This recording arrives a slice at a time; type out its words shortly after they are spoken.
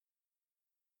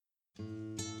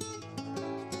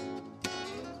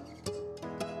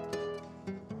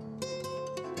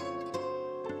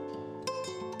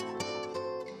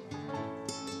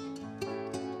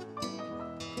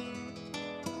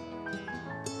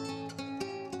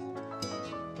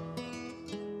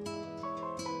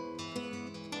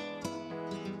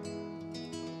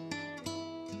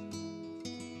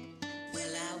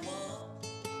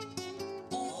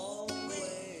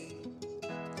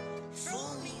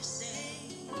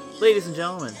Ladies and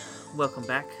gentlemen, welcome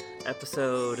back.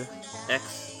 Episode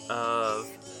X of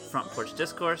Front Porch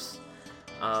Discourse.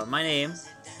 My name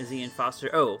is Ian Foster.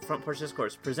 Front Porch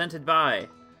Discourse, presented by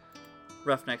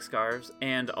Roughneck Scarves,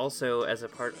 and also as a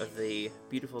part of the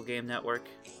Beautiful Game Network,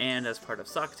 and as part of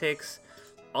Sock Takes.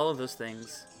 All of those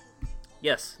things.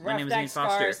 Yes, my name is Ian Foster.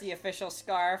 Roughneck Scarves, the official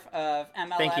scarf of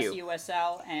MLS,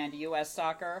 USL, and US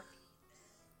Soccer.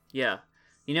 Yeah.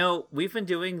 You know, we've been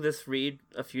doing this read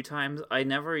a few times. I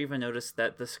never even noticed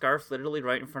that the scarf literally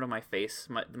right in front of my face,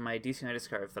 my DC United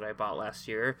scarf that I bought last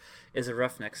year, is a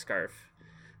Roughneck scarf.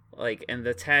 And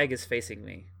the tag is facing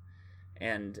me.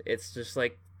 And it's just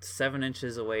 7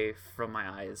 inches away from my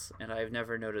eyes. And I've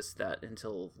never noticed that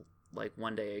until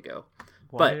 1 day ago.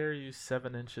 Why are you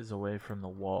 7 inches away from the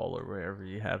wall or wherever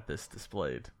you have this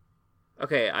displayed?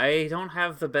 Okay, I'm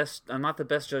not the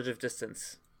best judge of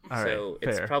distance. All so right,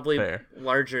 it's probably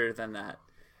larger than that.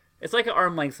 It's like an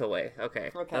arm length away.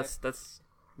 Okay. That's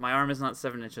my arm is not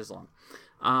 7 inches long.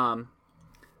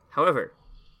 However,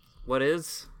 we're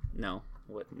not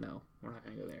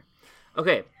gonna go there.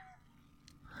 Okay.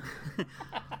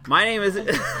 My name is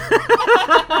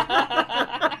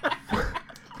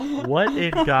What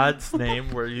in God's name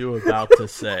were you about to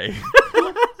say?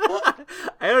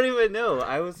 I don't even know.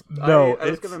 I was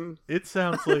gonna. It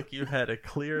sounds like you had a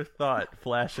clear thought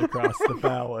flash across the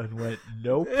bow and went,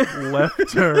 nope, left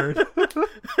turn.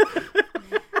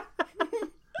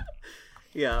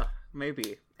 Yeah,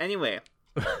 maybe. Anyway,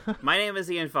 my name is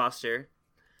Ian Foster.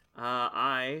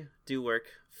 I do work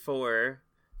for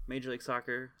Major League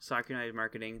Soccer, Soccer United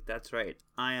Marketing. That's right.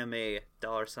 I am a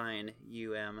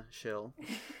 $UM shill.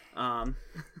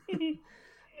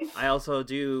 I also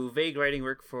do vague writing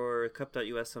work for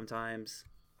Cup.us sometimes,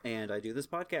 and I do this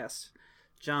podcast.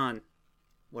 John,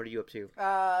 what are you up to?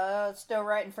 Still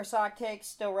writing for Sock Takes,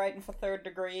 still writing for Third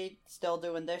Degree, still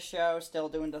doing this show, still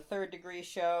doing the Third Degree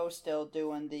show, still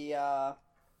doing the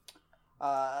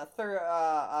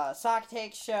Sock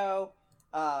Takes show.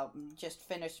 Just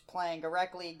finished playing a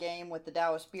rec league game with the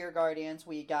Dallas Beer Guardians.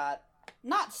 We got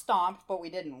not stomped, but we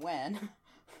didn't win.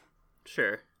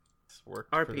 Sure.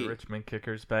 Worked for the Richmond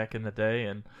Kickers back in the day,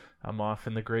 and I'm off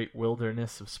in the great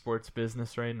wilderness of sports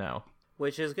business right now.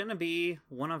 Which is going to be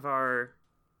one of our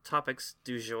topics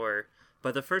du jour.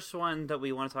 But the first one that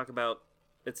we want to talk about,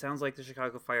 it sounds like the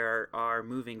Chicago Fire are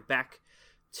moving back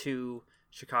to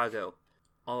Chicago.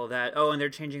 All of that. Oh, and they're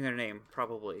changing their name,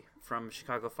 probably, from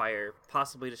Chicago Fire,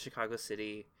 possibly to Chicago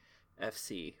City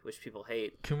FC, which people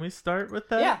hate. Can we start with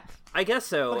that? Yeah. I guess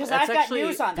so. Because I've got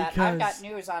news on that. I've got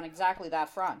news on exactly that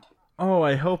front. Oh,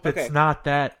 I hope it's not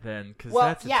that then, because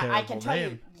that's a terrible I can tell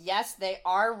name. you, yes, they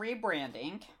are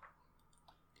rebranding.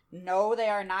 No, they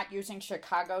are not using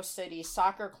Chicago City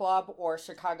Soccer Club or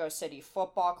Chicago City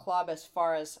Football Club, as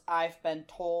far as I've been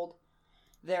told.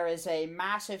 There is a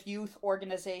massive youth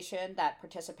organization that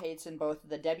participates in both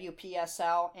the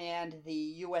WPSL and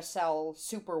the USL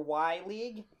Super Y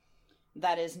League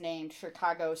that is named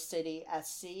Chicago City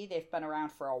SC. They've been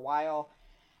around for a while.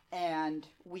 And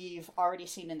we've already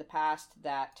seen in the past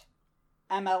that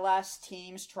MLS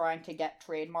teams trying to get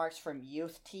trademarks from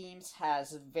youth teams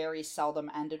has very seldom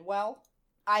ended well.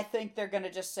 I think they're going to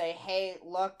just say, hey,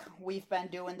 look, we've been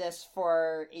doing this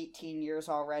for 18 years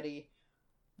already.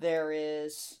 There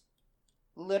is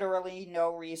literally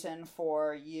no reason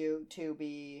for you to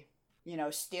be,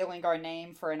 stealing our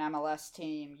name for an MLS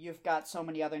team. You've got so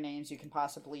many other names you can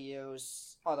possibly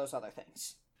use, all those other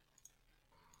things.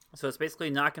 So it's basically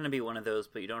not going to be one of those,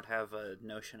 but you don't have a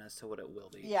notion as to what it will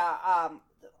be. Yeah,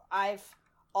 I've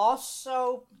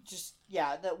also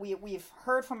that we've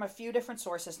heard from a few different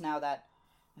sources now that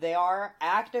they are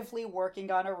actively working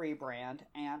on a rebrand,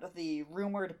 and the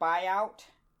rumored buyout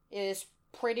is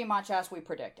pretty much as we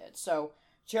predicted. So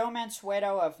Joe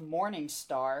Mansueto of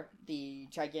Morningstar, the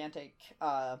gigantic,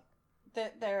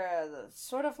 they're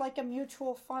sort of like a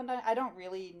mutual fund. I don't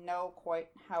really know quite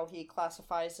how he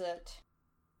classifies it.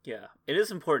 Yeah, it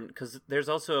is important because there's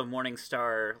also a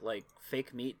Morningstar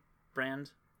fake meat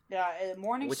brand. Yeah,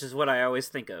 Morningstar, which is what I always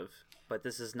think of, but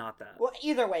this is not that. Well,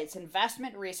 either way, it's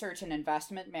investment research and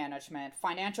investment management,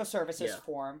 financial services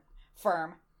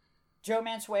firm. Joe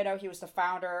Mansueto, he was the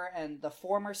founder and the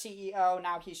former CEO.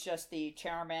 Now he's just the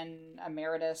chairman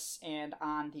emeritus and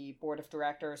on the board of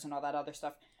directors and all that other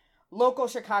stuff. Local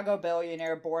Chicago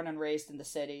billionaire, born and raised in the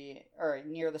city, or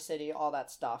near the city, all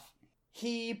that stuff.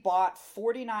 He bought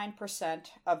 49%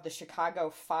 of the Chicago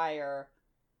Fire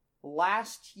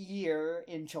last year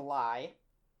in July.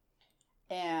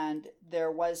 And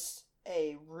there was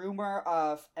a rumor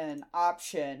of an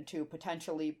option to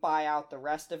potentially buy out the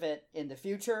rest of it in the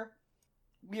future.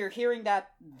 We're hearing that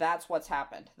that's what's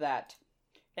happened, that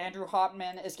Andrew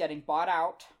Hauptman is getting bought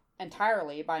out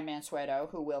entirely by Mansueto,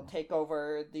 who will take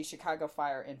over the Chicago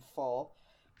Fire in full.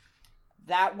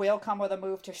 That will come with a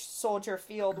move to Soldier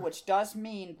Field, which does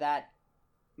mean that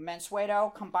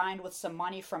Mansueto, combined with some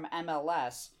money from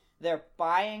MLS, they're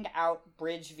buying out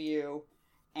Bridgeview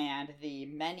and the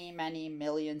many, many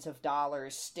millions of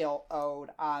dollars still owed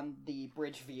on the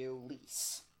Bridgeview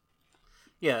lease.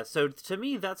 Yeah, so to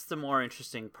me, that's the more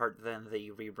interesting part than the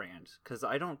rebrand, because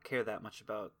I don't care that much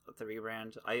about the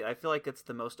rebrand. I feel like it's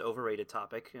the most overrated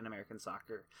topic in American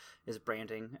soccer, is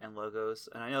branding and logos.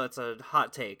 And I know it's a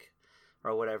hot take,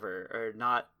 or whatever, or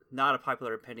not a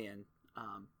popular opinion,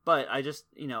 but I just,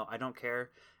 I don't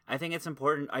care. I think it's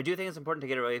important. I do think it's important to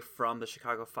get away from the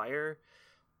Chicago Fire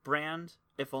brand,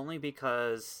 if only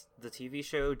because the TV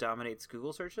show dominates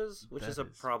Google searches, which is a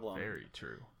problem. Very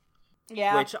true.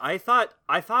 Yeah. Which I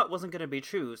thought wasn't going to be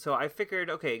true. So I figured,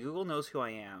 okay, Google knows who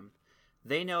I am.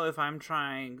 They should know if I'm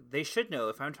trying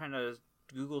to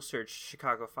Google search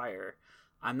Chicago Fire,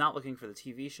 I'm not looking for the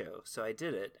TV show. So I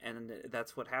did it, and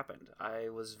that's what happened. I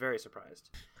was very surprised.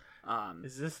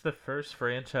 Is this the first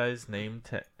franchise name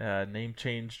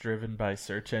change driven by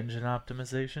search engine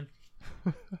optimization?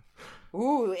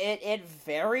 Ooh, it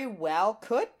very well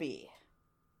could be.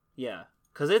 Yeah.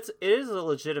 Because it is a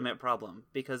legitimate problem.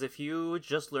 Because if you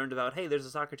just learned about, hey, there's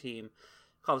a soccer team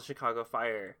called the Chicago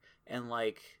Fire, and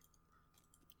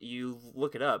you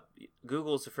look it up,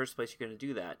 Google's the first place you're going to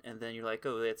do that, and then you're like,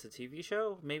 oh, it's a TV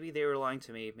show? Maybe they were lying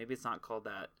to me. Maybe it's not called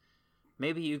that.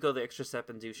 Maybe you go the extra step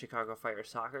and do Chicago Fire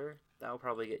Soccer. That'll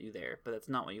probably get you there, but that's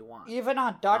not what you want. Even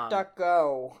on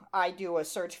DuckDuckGo, I do a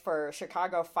search for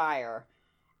Chicago Fire,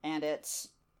 and it's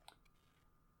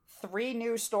 3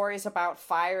 news stories about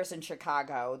fires in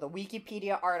Chicago, the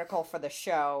Wikipedia article for the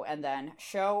show, and then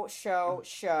show,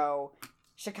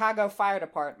 Chicago Fire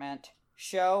Department,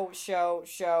 show,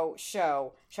 Chicago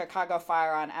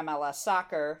Fire on MLS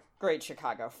Soccer, Great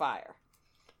Chicago Fire.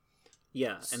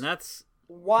 Yeah, and that's...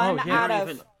 out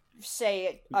of,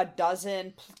 say, a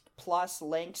dozen plus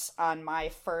links on my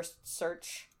first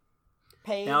search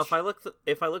page. Now, if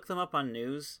I look them up on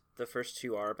news, the first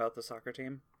 2 are about the soccer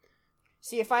team.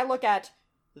 See, if I look at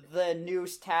the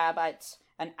news tab, it's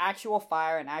an actual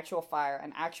fire, an actual fire,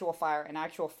 an actual fire, an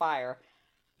actual fire.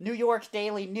 New York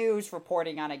Daily News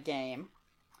reporting on a game.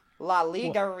 La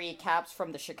Liga recaps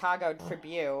from the Chicago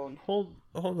Tribune. Hold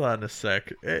on a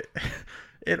sec.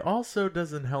 It also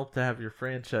doesn't help to have your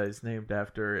franchise named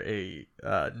after a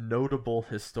notable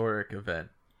historic event.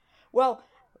 Well,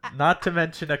 not to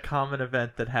mention a common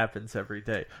event that happens every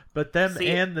day. But them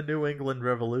and the New England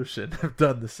Revolution have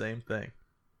done the same thing.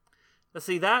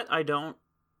 See, that I don't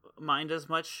mind as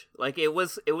much. Like, it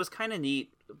was kind of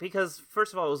neat, because,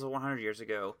 first of all, it was 100 years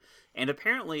ago, and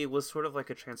apparently it was sort of like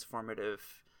a transformative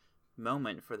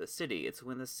moment for the city. It's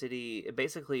when the city,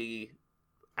 basically,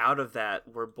 out of that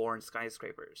were born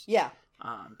skyscrapers. Yeah.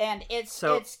 And it's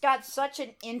got such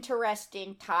an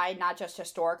interesting tie, not just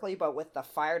historically, but with the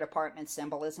fire department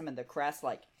symbolism and the crest.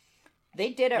 Like, they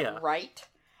did it right.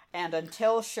 And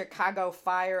until Chicago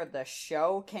Fire, the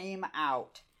show, came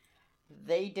out,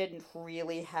 they didn't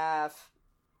really have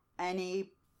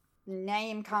any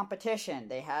name competition.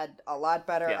 They had a lot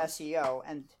better SEO.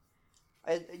 And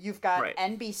you've got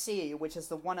NBC, which is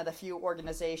one of the few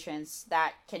organizations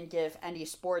that can give any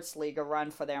sports league a run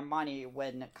for their money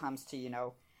when it comes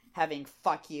to, having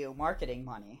fuck you marketing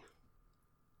money.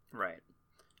 Right.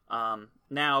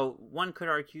 Now, one could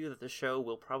argue that the show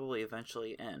will probably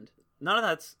eventually end. None of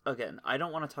that's, again, I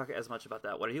don't want to talk as much about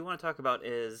that. What I do want to talk about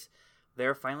is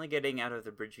they're finally getting out of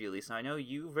the Bridgeview lease. Now, I know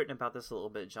you've written about this a little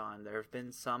bit, John. There have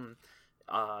been some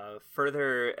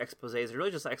further exposés, really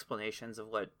just explanations of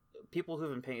what people who've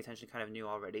been paying attention kind of knew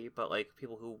already, but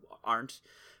people who aren't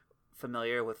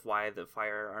familiar with why the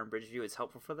fire on Bridgeview is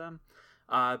helpful for them.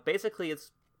 Basically,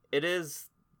 it is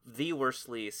the worst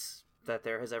lease that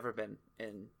there has ever been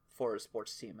for a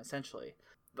sports team, essentially.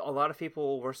 A lot of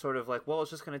people were sort of like, well,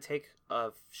 it's just going to take a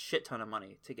shit ton of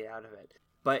money to get out of it.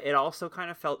 But it also kind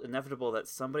of felt inevitable that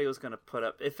somebody was going to put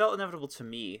up... It felt inevitable to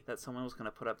me that someone was going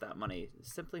to put up that money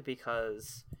simply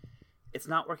because it's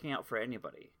not working out for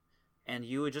anybody. and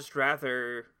you would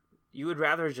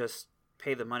rather just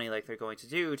pay the money like they're going to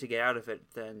do to get out of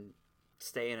it than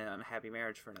stay in an unhappy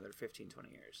marriage for another 15, 20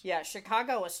 years. Yeah,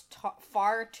 Chicago is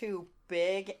far too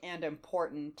big and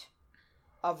important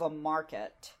of a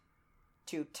market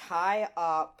to tie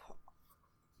up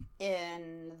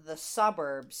in the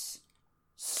suburbs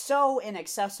so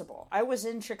inaccessible. I was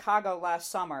in Chicago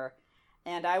last summer,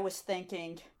 and I was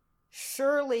thinking,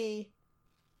 surely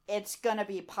it's going to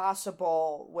be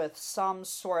possible with some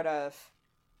sort of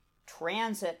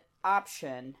transit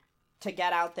option to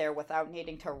get out there without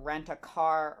needing to rent a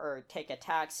car or take a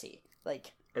taxi.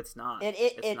 Like, it's not.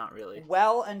 It's not really.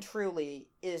 Well and truly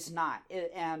is not.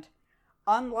 And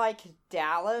unlike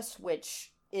Dallas,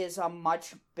 which is a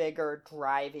much bigger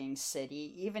driving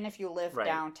city, even if you live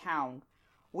downtown,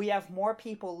 we have more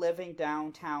people living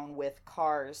downtown with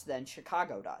cars than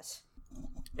Chicago does.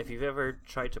 If you've ever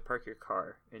tried to park your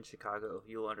car in Chicago,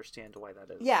 you will understand why that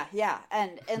is. Yeah.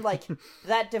 And like,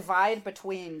 that divide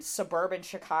between suburban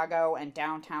Chicago and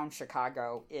downtown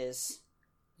Chicago is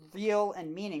real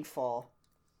and meaningful.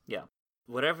 Yeah.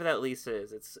 Whatever that lease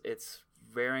is, it's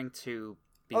raring to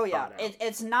be thought out.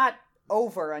 It's not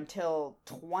over until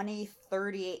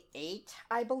 2038,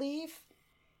 I believe.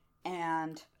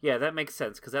 And yeah, that makes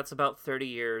sense, because that's about 30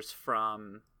 years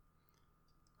from...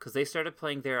 Because they started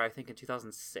playing there, I think, in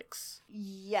 2006.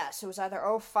 Yes, it was either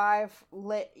 05,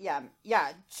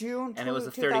 June and it was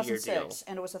a 30-year deal.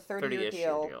 And it was a 30-year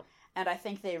deal. And I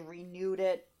think they renewed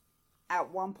it at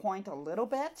one point a little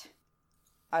bit.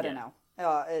 I don't know.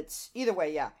 It's either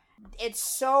way, yeah. It's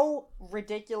so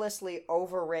ridiculously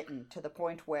overwritten to the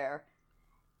point where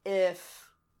if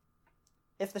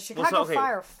the Chicago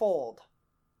Fire fold,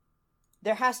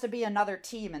 there has to be another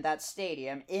team in that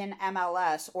stadium in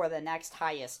MLS or the next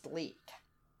highest league.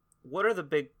 What are the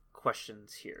big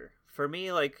questions here? For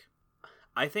me, like,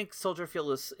 I think Soldier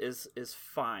Field is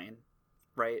fine,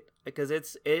 right? Because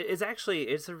it's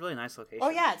a really nice location.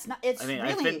 Oh yeah, it's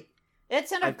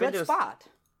in a good spot.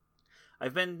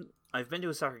 I've been to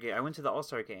a soccer game. I went to the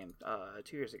All-Star game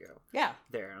 2 years ago. Yeah.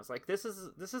 There, and I was like, this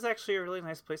is actually a really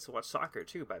nice place to watch soccer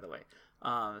too, by the way.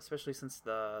 Especially since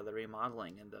the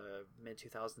remodeling in the mid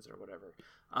 2000s or whatever.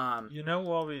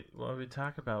 While we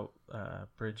talk about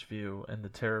Bridgeview and the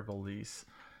terrible lease,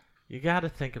 you got to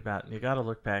think about and you got to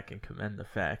look back and commend the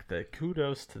fact that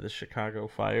kudos to the Chicago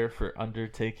Fire for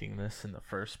undertaking this in the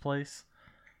first place.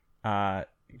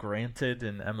 Granted,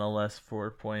 in MLS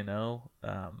 4.0,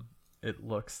 it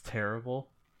looks terrible,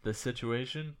 the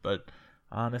situation, but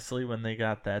honestly, when they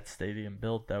got that stadium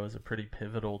built, that was a pretty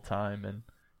pivotal time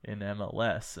in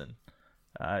MLS, and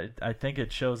I think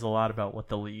it shows a lot about what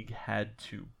the league had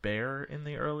to bear in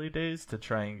the early days to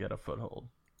try and get a foothold.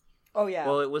 Oh yeah.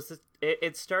 Well,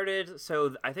 it started.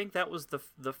 So I think that was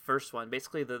the first one,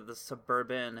 basically the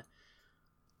suburban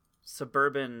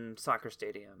soccer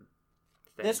stadium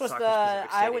thing. This was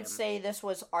I would say this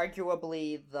was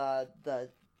arguably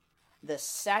the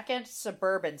second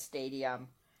suburban stadium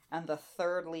and the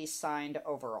third lease signed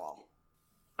overall.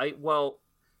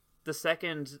 The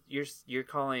second you're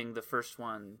calling the first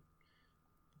one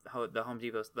the Home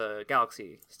Depot, the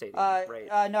Galaxy Stadium,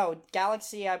 right? No,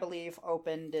 Galaxy I believe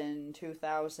opened in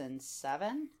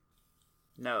 2007.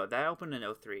 No, that opened in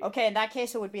 2003. Okay, in that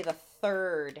case it would be the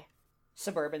third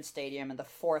suburban stadium and the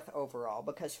fourth overall,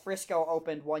 because Frisco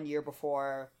opened 1 year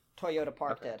before Toyota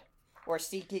Park did. Or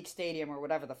SeatGeek Stadium, or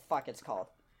whatever the fuck it's called.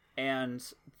 And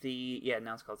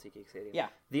now it's called SeatGeek Stadium. Yeah.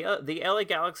 The LA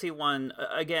Galaxy one,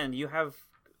 again, you have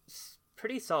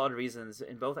pretty solid reasons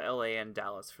in both LA and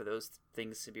Dallas for those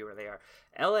things to be where they are.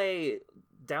 LA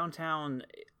downtown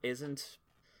isn't.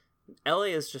 LA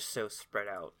is just so spread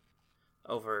out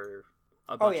over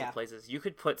a bunch of places. You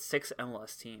could put 6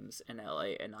 MLS teams in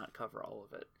LA and not cover all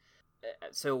of it.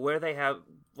 So where they have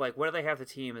the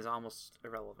team is almost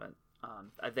irrelevant.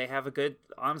 They have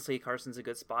honestly, Carson's a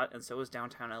good spot, and so is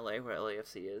downtown LA, where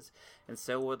LAFC is, and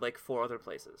so would 4 other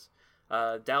places.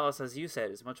 Dallas, as you said,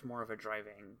 is much more of a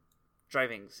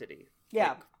driving city.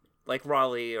 Yeah. Like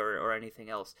Raleigh or anything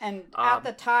else. And at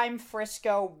the time,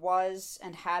 Frisco was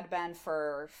and had been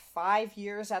for 5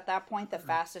 years at that point the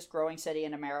fastest growing city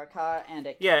in America, and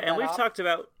we've talked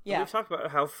about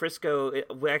how Frisco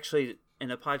we actually. In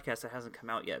a podcast that hasn't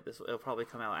come out yet, it'll probably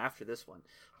come out after this one,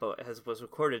 but was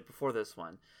recorded before this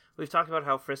one. We've talked about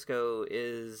how Frisco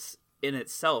is in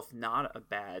itself not a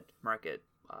bad market,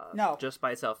 no, just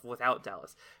by itself without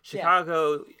Dallas.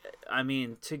 Chicago, I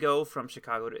mean, to go from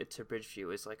Chicago to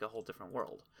Bridgeview is like a whole different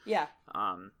world. Yeah.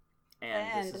 And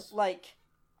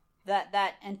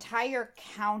that entire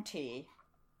county.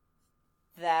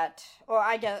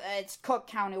 I guess it's Cook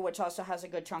County, which also has a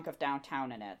good chunk of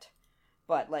downtown in it,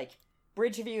 but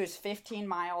Bridgeview is 15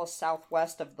 miles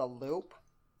southwest of the Loop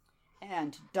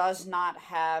and does not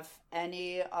have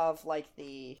any of like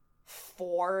the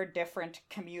 4 different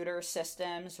commuter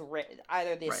systems,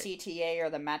 either the CTA or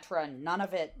the Metra. None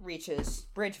of it reaches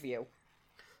Bridgeview.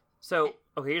 So,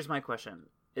 okay, here's my question.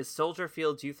 Is Soldier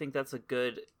Field, do you think it's a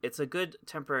good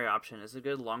temporary option? Is it a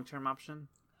good long-term option?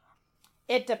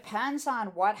 It depends on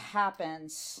what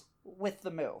happens with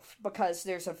the move, because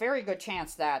there's a very good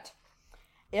chance that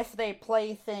if they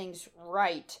play things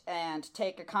right and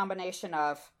take a combination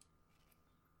of,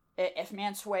 if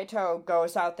Mansueto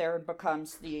goes out there and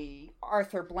becomes the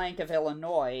Arthur Blank of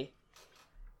Illinois,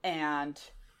 and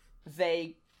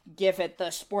they give it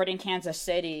the Sporting Kansas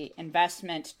City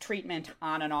investment treatment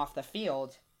on and off the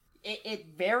field, it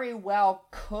very well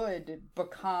could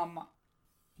become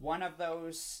one of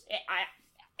those.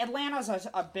 Atlanta's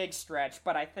a big stretch,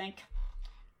 but I think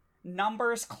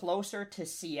numbers closer to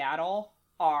Seattle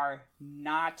are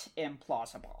not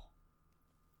implausible.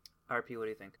 RP, what do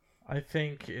you think? I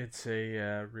think it's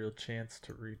a real chance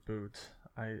to reboot.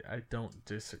 I don't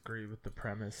disagree with the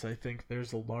premise. I think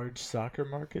there's a large soccer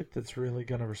market that's really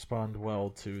going to respond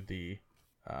well to the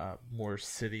more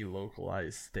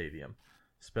city-localized stadium,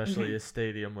 especially a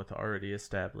stadium with already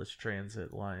established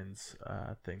transit lines,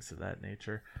 things of that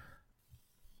nature.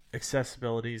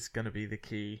 Accessibility is going to be the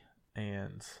key,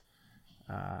 and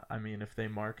I mean, if they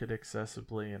market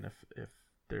accessibly and if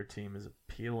their team is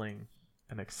appealing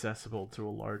and accessible to a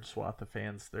large swath of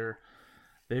fans,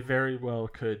 they very well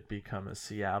could become a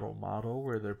Seattle model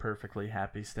where they're perfectly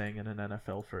happy staying in an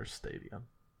NFL first stadium.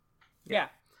 Yeah.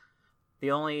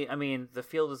 The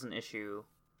field is an issue.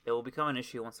 It will become an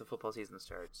issue once the football season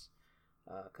starts,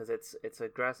 because it's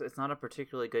not a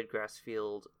particularly good grass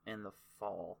field in the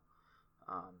fall.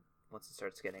 Once it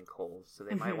starts getting cold, so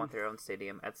they might want their own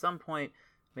stadium at some point.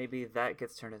 Maybe that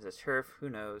gets turned into turf. Who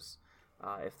knows?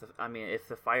 If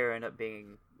the fire end up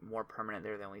being more permanent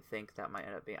there than we think, that might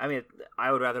end up being.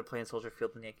 I would rather play in Soldier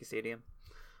Field than Yankee Stadium.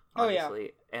 Obviously.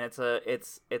 Oh yeah, and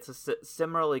it's a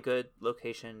similarly good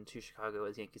location to Chicago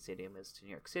as Yankee Stadium is to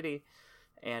New York City,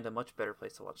 and a much better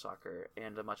place to watch soccer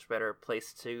and a much better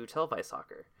place to televise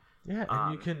soccer. Yeah,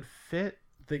 and you can fit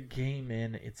the game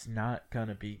in. It's not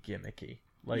gonna be gimmicky.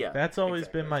 That's always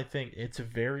been my thing. It's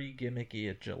very gimmicky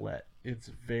at Gillette. It's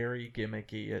very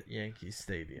gimmicky at Yankee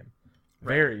Stadium.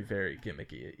 Very, very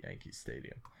gimmicky at Yankee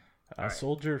Stadium. Right.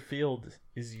 Soldier Field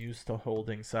is used to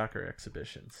holding soccer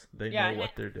exhibitions. They know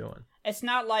what they're doing. It's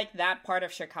not like that part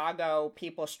of Chicago,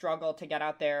 people struggle to get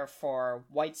out there for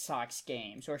White Sox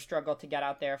games or struggle to get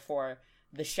out there for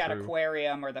the Shed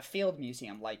Aquarium or the Field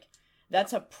Museum.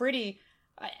 That's a pretty...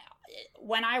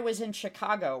 when I was in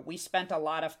Chicago, we spent a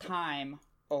lot of time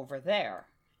over there.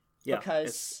 Yeah,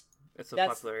 because... It's a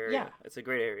popular area. Yeah. It's a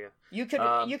great area. You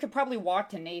could probably walk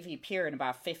to Navy Pier in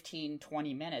about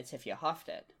 15-20 minutes if you huffed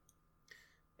it.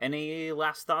 Any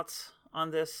last thoughts on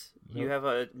this? Nope. You have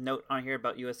a note on here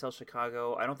about USL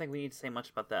Chicago. I don't think we need to say much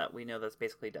about that. We know that's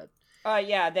basically dead.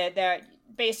 They're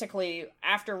basically,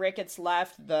 after Ricketts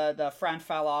left, the front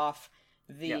fell off.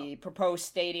 The proposed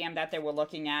stadium that they were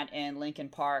looking at in Lincoln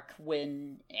Park,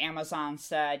 when Amazon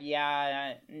said,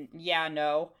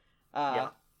 no.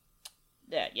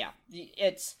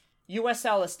 It's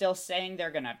USL is still saying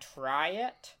they're gonna try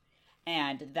it,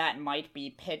 and that might be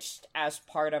pitched as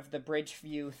part of the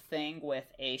Bridgeview thing with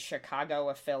a Chicago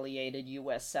affiliated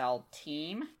USL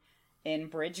team in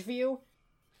Bridgeview.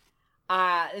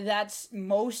 That's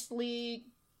mostly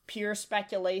pure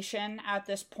speculation at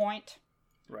this point.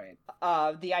 Right.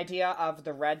 The idea of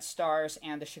the Red Stars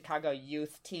and the Chicago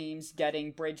youth teams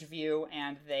getting Bridgeview,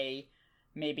 and they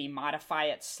maybe modify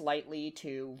it slightly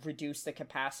to reduce the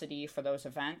capacity for those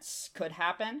events could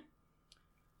happen.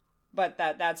 But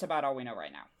that's about all we know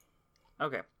right now.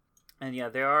 Okay. And yeah,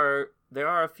 there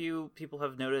are a few people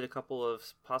have noted a couple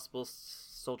of possible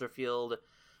Soldier Field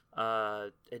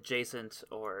adjacent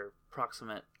or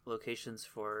proximate locations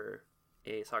for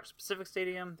a soccer specific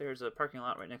stadium. There's a parking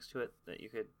lot right next to it that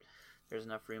there's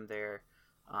enough room there.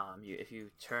 If you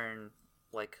turn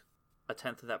like a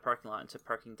tenth of that parking lot into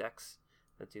parking decks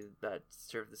that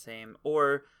serve the same,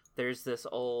 or there's this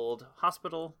old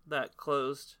hospital that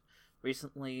closed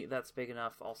recently that's big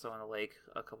enough, also on the lake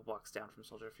a couple blocks down from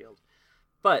Soldier Field.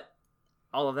 But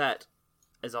all of that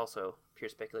is also pure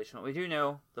speculation. What we do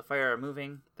know, the Fire are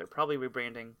moving. They're probably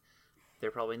rebranding. They're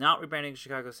probably not rebranding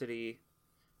Chicago City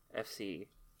FC.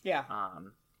 Yeah.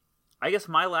 I guess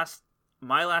my last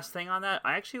thing on that,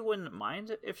 I actually wouldn't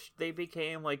mind if they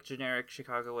became like generic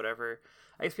Chicago whatever.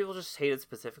 I guess people just hated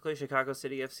specifically Chicago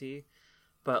City FC,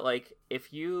 but like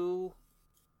if you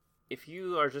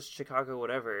are just Chicago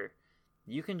whatever,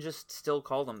 you can just still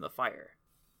call them the Fire.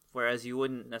 Whereas you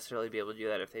wouldn't necessarily be able to do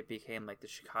that if they became like the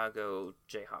Chicago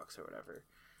Jayhawks or whatever.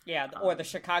 Yeah, or the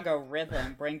Chicago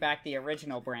Rhythm. Bring back the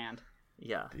original brand.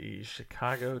 Yeah. The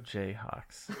Chicago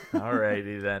Jayhawks.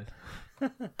 Alrighty then.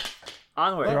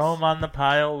 Onward. Throw them on the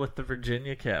pile with the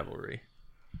Virginia Cavalry.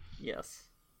 Yes.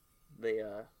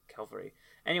 The Cavalry.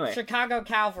 Anyway. Chicago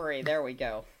Cavalry. There we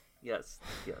go. Yes.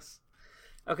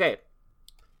 Okay.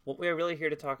 What we are really here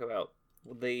to talk about,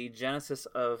 the genesis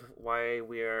of why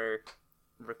we are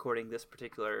recording this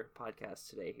particular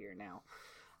podcast today here now.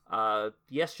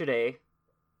 Yesterday,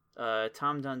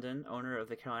 Tom Dundon, owner of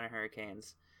the Carolina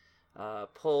Hurricanes,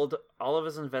 pulled all of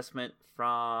his investment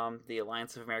from the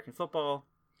Alliance of American Football,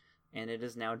 and it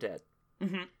is now dead.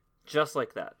 Mm-hmm. Just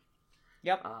like that.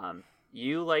 Yep.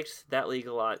 You liked that league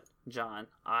a lot, John.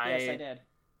 Yes, I did.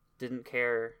 Didn't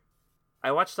care.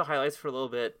 I watched the highlights for a little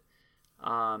bit,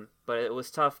 but it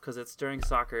was tough because it's during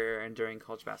soccer and during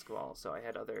college basketball, so I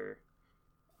had other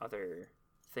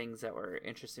things that were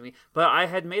interesting me. But I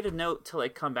had made a note to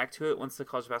like come back to it once the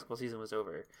college basketball season was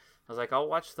over. I was like, I'll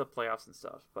watch the playoffs and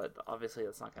stuff, but obviously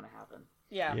that's not going to happen.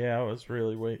 Yeah. Yeah, I was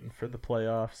really waiting for the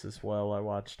playoffs as well. I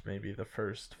watched maybe the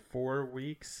first 4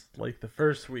 weeks, like the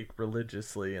first week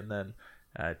religiously, and then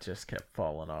it just kept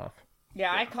falling off.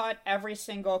 Yeah, I caught every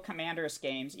single Commanders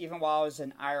games, even while I was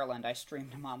in Ireland. I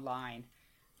streamed them online,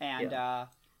 and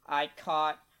I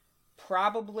caught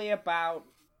probably about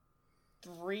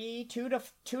two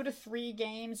to three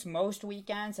games most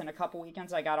weekends, and a couple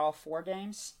weekends I got all 4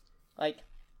 games. Like,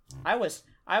 I was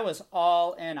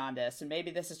all in on this, and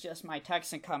maybe this is just my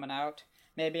Texan coming out.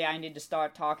 Maybe I need to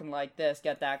start talking like this,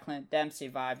 get that Clint Dempsey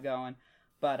vibe going.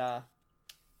 But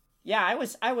yeah, I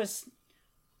was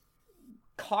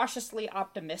cautiously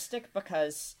optimistic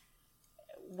because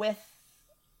with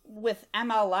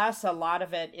MLS, a lot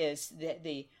of it is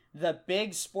the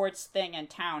big sports thing in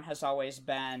town has always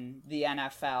been the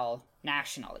NFL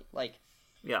nationally. Like,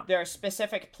 there are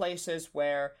specific places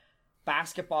where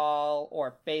basketball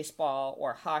or baseball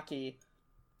or hockey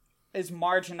is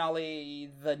marginally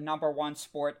the number one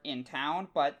sport in town,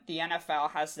 but the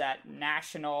NFL has that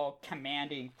national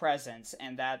commanding presence,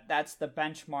 and that's the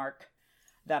benchmark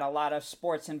that a lot of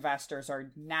sports investors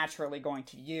are naturally going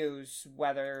to use,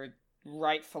 whether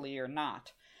rightfully or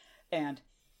not. And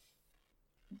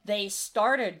they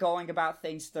started going about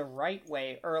things the right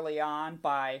way early on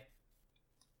by...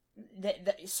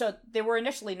 So they were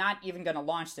initially not even going to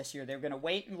launch this year. They were going to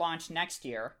wait and launch next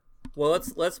year. Well,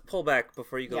 let's pull back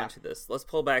before you go into this. Let's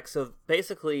pull back. So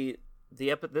basically,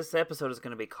 this episode is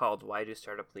going to be called "Why Do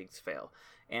Startup Leagues Fail?"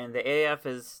 And the AAF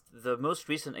is the most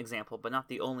recent example, but not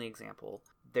the only example.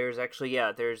 There's actually,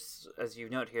 there's, as you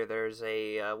note here, there's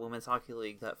a women's hockey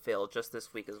league that failed just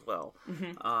this week as well.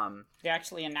 Mm-hmm. They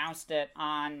actually announced it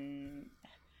on...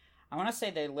 I want to say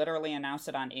they literally announced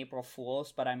it on April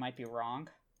Fool's, but I might be wrong.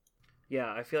 Yeah,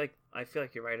 I feel like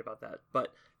you're right about that.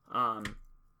 But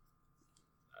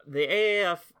the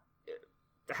AAF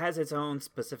has its own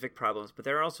specific problems, but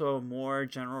there are also more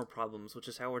general problems, which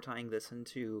is how we're tying this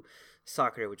into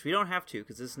soccer, which we don't have to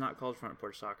because this is not called Front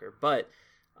Porch Soccer. But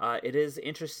it is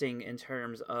interesting in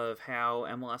terms of how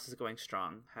MLS is going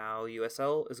strong, how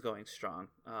USL is going strong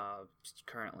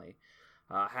currently,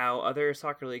 how other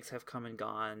soccer leagues have come and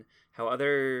gone, how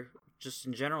other... just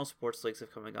in general sports leagues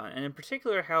have come and gone, and in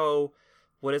particular how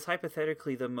what is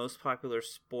hypothetically the most popular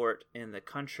sport in the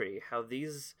country, how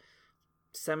these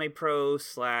semi-pro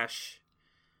 /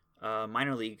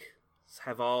 minor leagues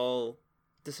have all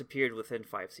disappeared within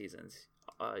 5 seasons,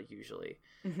 usually,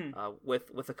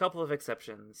 with a couple of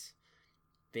exceptions,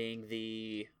 being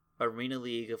the Arena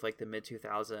League of like the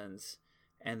mid-2000s,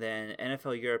 and then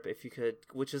NFL Europe, if you could,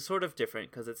 which is sort of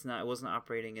different because it wasn't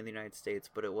operating in the United States,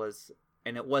 but it was.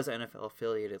 And it was NFL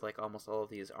affiliated, like almost all of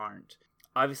these aren't.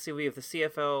 Obviously, we have the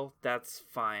CFL. That's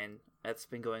fine. That's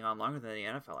been going on longer than the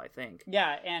NFL, I think.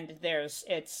 Yeah, and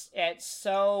it's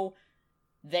so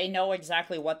they know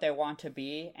exactly what they want to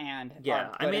be, and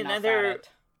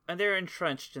they're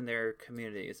entrenched in their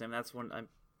communities, and that's one.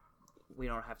 We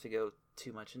don't have to go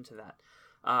too much into that.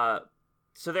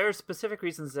 So there are specific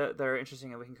reasons that are interesting,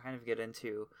 and we can kind of get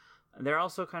into. There are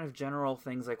also kind of general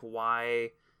things like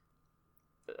why.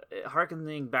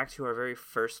 Harkening back to our very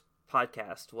first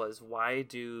podcast was why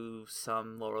do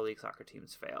some lower league soccer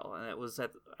teams fail? And it was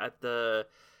at the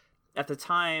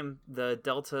time the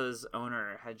Delta's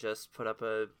owner had just put up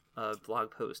a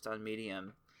blog post on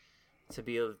Medium to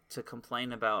be able to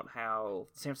complain about how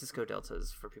San Francisco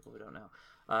Deltas, for people who don't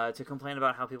know, to complain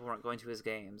about how people weren't going to his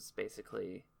games,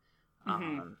 basically.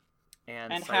 Mm-hmm.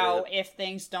 And how if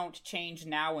things don't change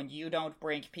now and you don't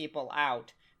bring people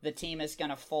out, the team is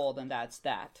going to fold, and that's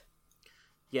that.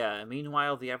 Yeah.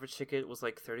 Meanwhile, the average ticket was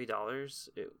like $30,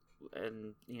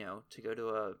 and to go to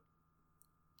a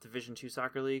Division II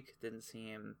soccer league didn't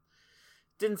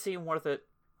seem worth it.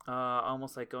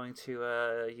 Almost like going to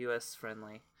a U.S.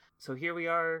 friendly. So here we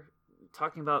are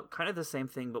talking about kind of the same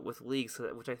thing, but with leagues,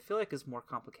 which I feel like is more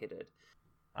complicated.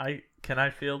 Can I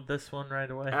field this one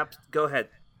right away? Go ahead.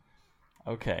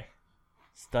 Okay.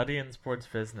 Studying sports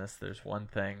business, there's one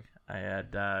thing. I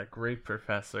had a great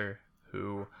professor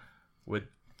who would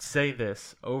say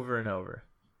this over and over.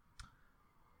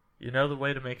 You know the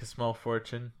way to make a small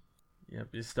fortune? Yep,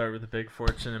 you start with a big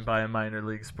fortune and buy a minor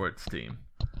league sports team.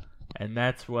 And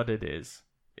that's what it is.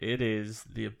 It is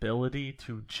the ability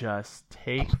to just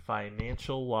take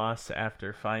financial loss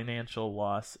after financial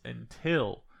loss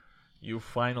until you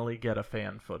finally get a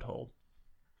fan foothold.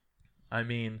 I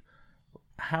mean,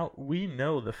 how we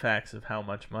know the facts of how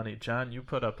much money. John, you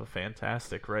put up a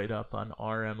fantastic write-up on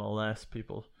RMLS.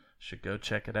 People should go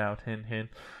check it out. Hint, hint.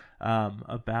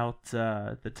 About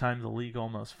the time the league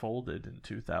almost folded in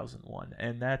 2001.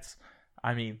 And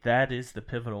that is the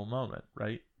pivotal moment,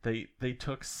 right? They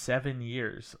took 7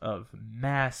 years of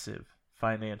massive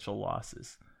financial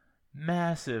losses.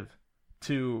 Massive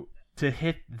to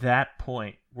hit that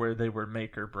point where they were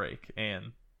make or break,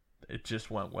 and it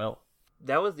just went well.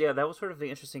 That was sort of the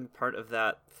interesting part of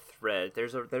that thread.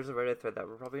 There's a Reddit thread that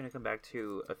we're probably going to come back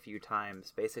to a few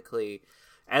times. Basically,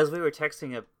 as we were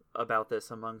texting about this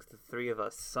amongst the three of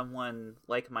us, someone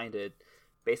like-minded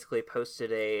basically posted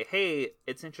hey,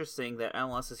 it's interesting that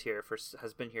MLS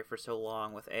has been here for so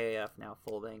long with AAF now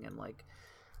folding and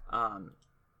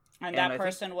and that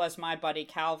person was my buddy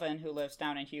Calvin, who lives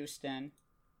down in Houston.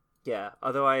 Yeah,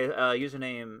 although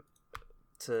username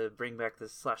to bring back the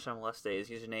 /MLS days,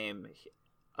 username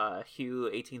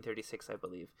Hugh1836, I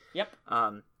believe. Yep.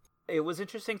 It was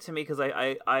interesting to me because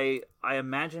I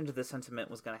imagined the sentiment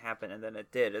was going to happen, and then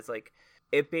it did. It's like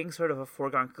it being sort of a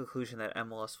foregone conclusion that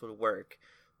MLS would work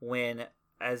when,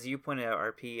 as you pointed out,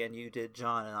 RP, and you did,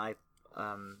 John, and I,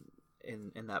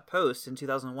 in that post in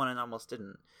 2001, it almost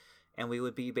didn't. And we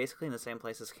would be basically in the same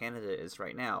place as Canada is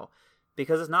right now.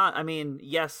 Because it's not,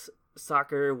 yes,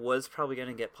 soccer was probably going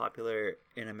to get popular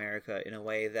in America in a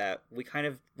way that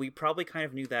we probably kind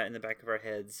of knew that in the back of our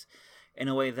heads, in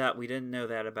a way that we didn't know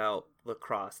that about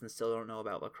lacrosse, and still don't know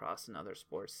about lacrosse and other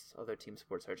sports, other team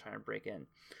sports that are trying to break in.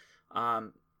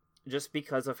 Just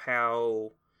because of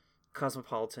how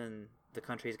cosmopolitan the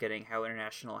country is getting, how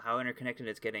international, how interconnected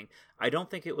it's getting. I don't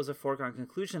think it was a foregone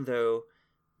conclusion, though,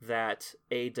 that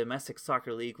a domestic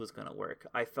soccer league was going to work.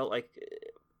 I felt like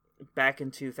back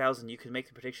in 2000, you could make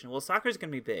the prediction, well, soccer's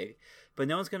going to be big, but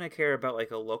no one's going to care about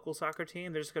like a local soccer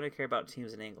team. They're just going to care about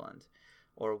teams in England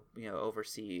or,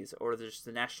 overseas, or there's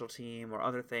the national team or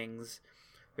other things.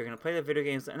 They're going to play the video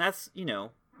games. And that's,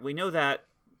 we know that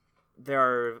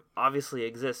there obviously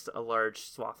exists a large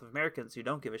swath of Americans who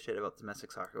don't give a shit about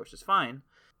domestic soccer, which is fine.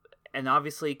 And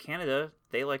obviously Canada,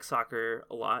 they like soccer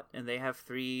a lot, and they have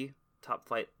 3 top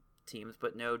flight teams,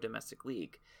 but no domestic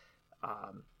league.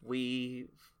 We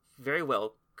very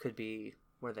well could be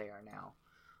where they are now.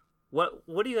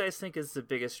 What do you guys think is the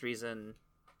biggest reason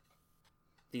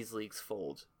these leagues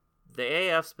fold? The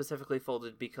AAF specifically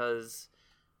folded because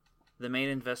the main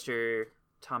investor,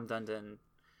 Tom Dundon,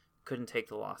 couldn't take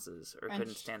the losses or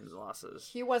couldn't stand the losses.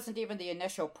 He wasn't even the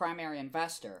initial primary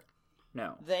investor.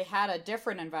 No. They had a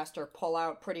different investor pull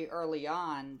out pretty early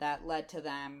on that led to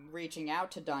them reaching out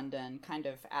to Dundon kind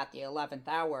of at the 11th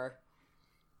hour,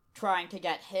 trying to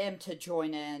get him to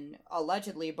join in,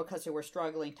 allegedly because they were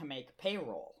struggling to make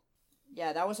payroll.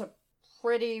 Yeah, that was a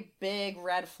pretty big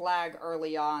red flag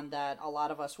early on that a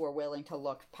lot of us were willing to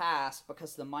look past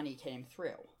because the money came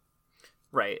through.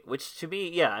 Right, which to me,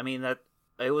 yeah, that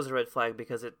it was a red flag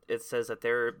because it says that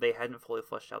they hadn't fully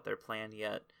fleshed out their plan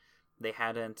yet. They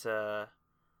hadn't, and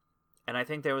I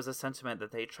think there was a sentiment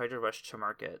that they tried to rush to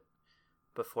market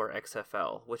before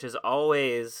XFL, which is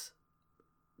always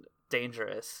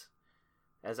dangerous.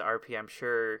 As RP, I'm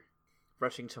sure,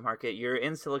 rushing to market. You're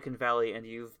in Silicon Valley and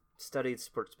you've studied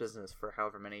sports business for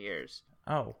however many years.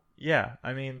 Oh, yeah.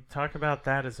 Talk about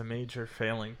that as a major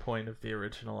failing point of the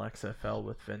original XFL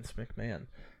with Vince McMahon.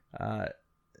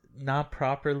 Not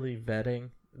properly vetting.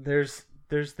 There's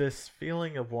this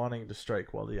feeling of wanting to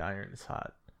strike while the iron is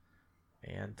hot.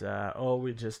 And,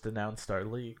 we just announced our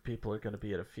league. People are going to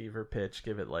be at a fever pitch.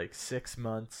 Give it like 6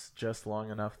 months, just long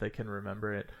enough they can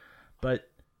remember it. But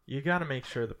you got to make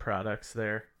sure the product's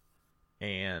there.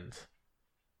 And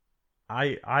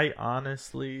I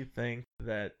honestly think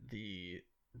that the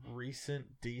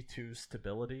recent D2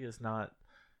 stability is not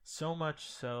so much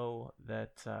so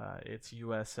that it's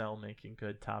USL making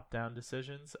good top-down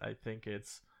decisions. I think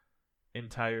it's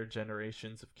entire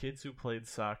generations of kids who played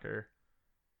soccer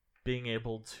being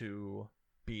able to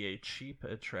be a cheap,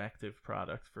 attractive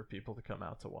product for people to come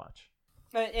out to watch.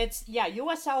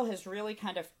 USL has really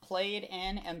kind of played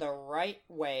in the right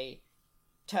way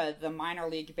to the minor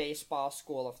league baseball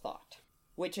school of thought,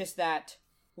 which is that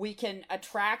we can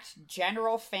attract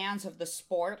general fans of the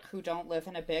sport who don't live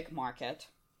in a big market.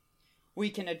 We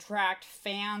can attract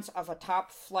fans of a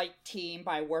top flight team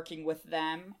by working with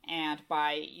them and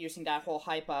by using that whole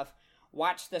hype of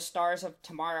watch the stars of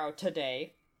tomorrow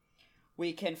today.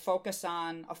 We can focus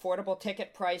on affordable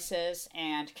ticket prices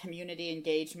and community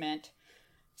engagement.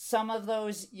 Some of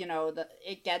those,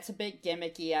 it gets a bit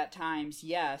gimmicky at times,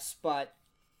 yes, but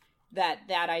that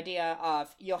idea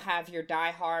of you'll have your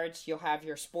diehards, you'll have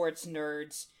your sports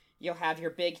nerds, you'll have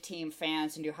your big team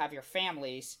fans, and you'll have your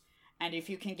families. And if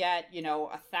you can get,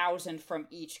 1,000 from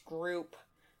each group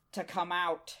to come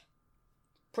out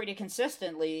pretty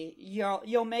consistently,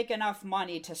 you'll make enough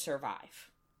money to survive.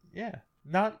 Yeah.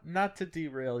 Not to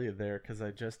derail you there, because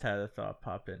I just had a thought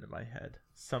pop into my head.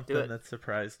 Something that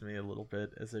surprised me a little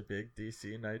bit as a big DC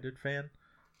United fan.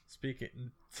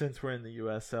 Since we're in the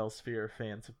USL sphere of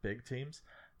fans of big teams,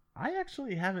 I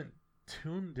actually haven't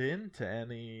tuned in to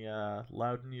any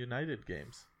Loudoun United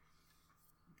games.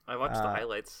 I watched the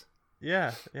highlights.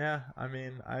 Yeah. I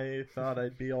mean, I thought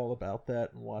I'd be all about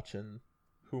that and watching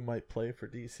who might play for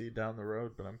DC down the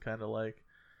road, but I'm kind of like,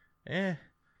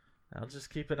 I'll just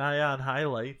keep an eye on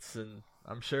highlights, and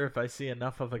I'm sure if I see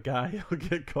enough of a guy, he'll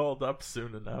get called up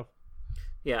soon enough.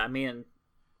 Yeah, I mean,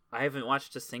 I haven't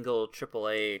watched a single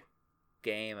AAA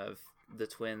game of the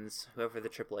Twins, whoever the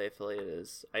AAA affiliate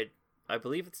is. I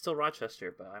believe it's still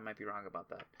Rochester, but I might be wrong about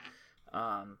that.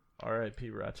 R.I.P.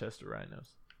 Rochester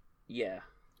Rhinos. Yeah.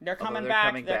 They're coming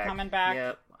back. They're coming back.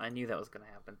 Yeah, I knew that was going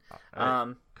to happen.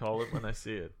 Right, call it when I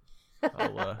see it.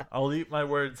 I'll eat my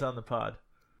words on the pod.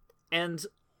 And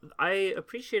I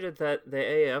appreciated that the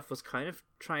AAF was kind of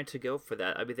trying to go for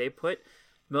that. I mean, they put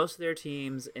most of their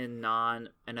teams in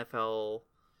non-NFL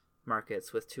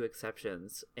markets with two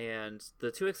exceptions. And the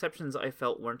two exceptions I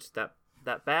felt weren't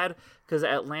that bad, because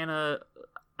Atlanta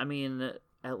is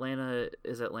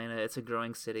Atlanta. It's a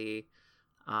growing city.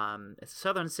 It's a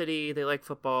southern city. They like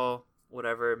football,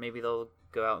 whatever. Maybe they'll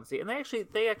go out and see. And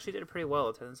they actually did pretty well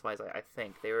attendance-wise, I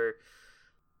think. They were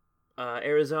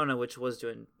Arizona, which was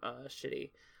doing shitty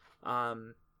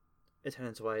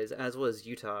attendance-wise, as was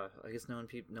Utah. I guess no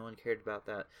one cared about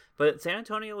that. But San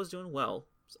Antonio was doing well.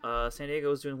 San Diego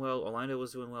was doing well. Orlando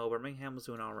was doing well. Birmingham was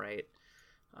doing all right.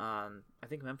 I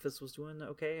think Memphis was doing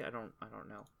okay. I don't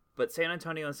know. But San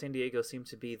Antonio and San Diego seem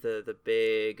to be the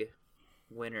big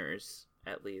winners,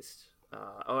 at least.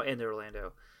 And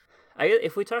Orlando.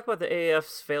 If we talk about the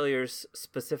AAF's failures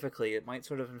specifically, it might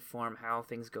sort of inform how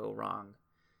things go wrong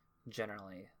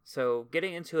generally. So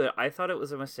getting into it, I thought it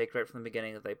was a mistake right from the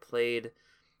beginning that they played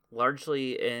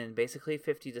largely in basically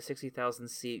 50 to 60,000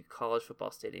 seat college football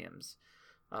stadiums.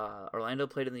 Orlando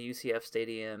played in the UCF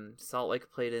stadium. Salt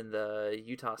Lake played in the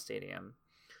Utah stadium.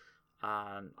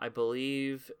 I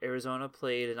believe Arizona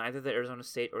played in either the Arizona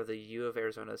State or the U of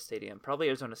Arizona stadium. Probably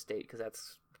Arizona State, because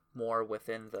that's more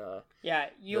within the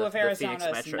U of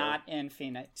Arizona is not in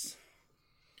Phoenix.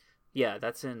 Yeah,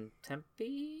 that's in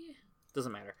Tempe.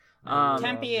 Doesn't matter.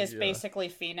 Tempe is basically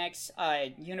Phoenix.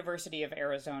 University of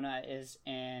Arizona is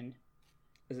in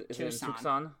Tucson. In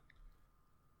Tucson?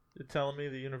 You're telling me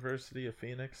the University of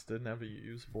Phoenix didn't have a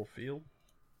usable field?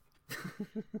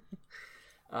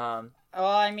 Well,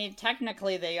 I mean,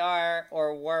 technically they are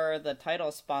or were the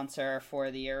title sponsor for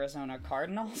the Arizona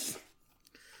Cardinals.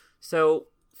 So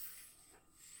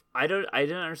I didn't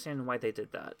understand why they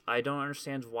did that. I don't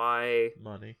understand why.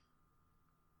 Money.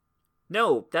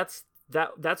 No, that's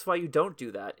why you don't do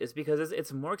that, is because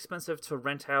it's more expensive to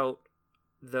rent out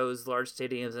those large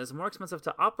stadiums, and it's more expensive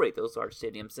to operate those large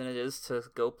stadiums than it is to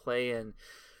go play in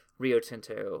Rio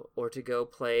Tinto or to go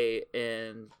play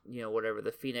in, whatever,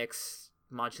 the Phoenix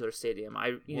Modular Stadium.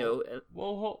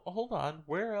 Hold on.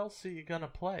 Where else are you gonna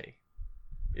play?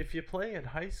 If you play in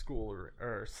high school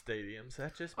or stadiums,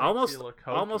 that just makes you look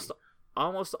hokey.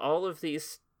 Almost all of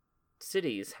these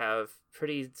cities have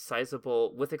pretty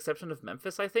sizable, with exception of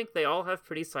Memphis, I think they all have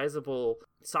pretty sizable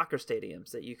soccer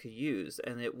stadiums that you could use,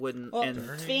 and it wouldn't. Well,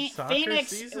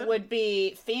 Phoenix is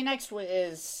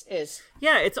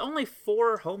yeah, it's only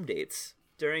 4 home dates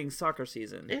during soccer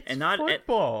season, it's and not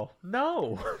football.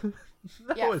 No,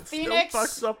 it Phoenix still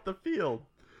fucks up the field.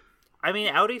 I mean,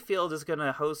 Audi Field is going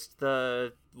to host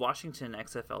the Washington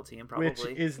XFL team, probably. Which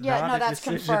is not a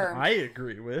decision confirmed. I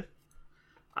agree with.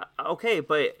 Okay,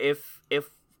 but if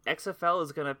XFL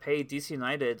is going to pay DC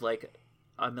United like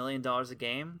 $1 million a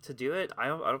game to do it, I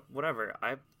don't whatever.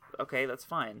 Okay, that's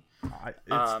fine. It's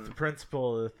the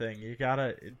principle of the thing. You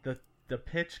gotta the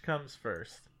pitch comes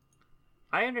first.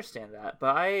 I understand that,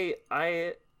 but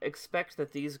I expect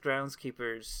that these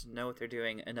groundskeepers know what they're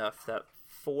doing enough that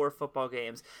 4 football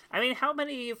games. I mean, how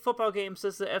many football games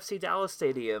does the FC Dallas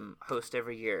Stadium host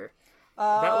every year?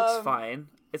 That looks fine.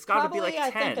 It's got to be like 10.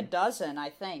 I think a dozen.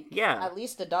 Yeah, at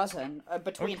least a dozen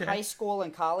between high school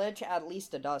and college. At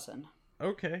least a dozen.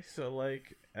 Okay, so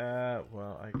like,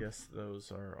 well, I guess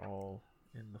those are all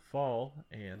in the fall,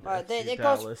 and it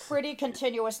Dallas goes pretty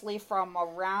continuously from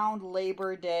around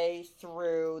Labor Day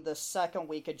through the second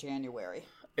week of January.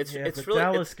 It's really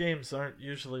Dallas games aren't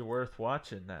usually worth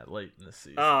watching that late in the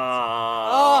season.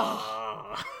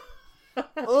 Oh.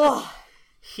 Ugh.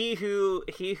 He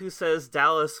who says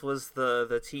Dallas was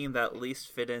the team that least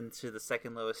fit into the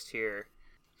second lowest tier.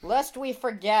 Lest we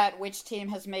forget which team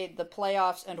has made the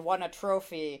playoffs and won a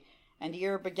trophy, and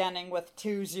you're beginning with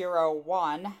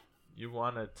 2-0-1. You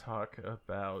want to talk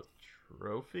about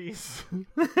trophies?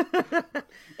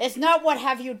 It's not what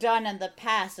have you done in the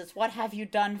past, it's what have you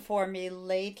done for me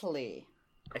lately.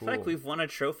 Cool. I feel like we've won a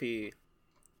trophy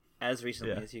as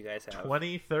recently as you guys have.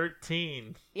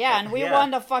 2013. Yeah, and we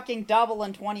won the fucking double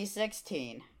in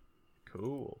 2016.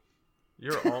 Cool.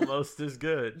 You're almost as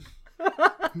good.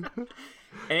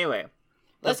 Anyway,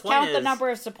 let's count the number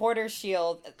of supporters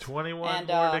shield. 21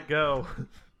 more to go.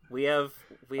 We have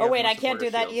oh wait, I can't do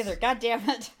shields. that either. God damn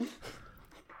it.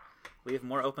 We have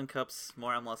more Open Cups,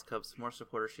 more MLS Cups, more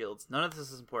supporter shields. None of this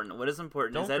is important. What is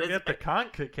important Don't is that forget the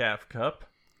CONCACAF Cup.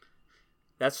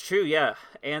 That's true, yeah.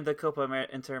 And the Copa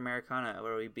Interamericana,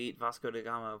 where we beat Vasco da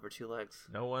Gama over 2 legs.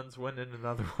 No one's winning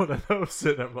another one of those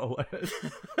in MLS.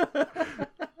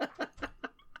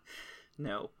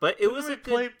 No, but it was a good...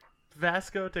 play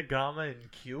Vasco da Gama in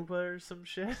Cuba or some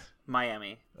shit?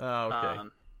 Miami. Oh, okay.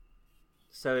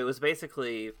 So it was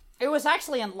basically... It was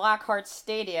actually in Lockhart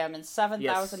Stadium, and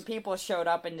 7,000 people showed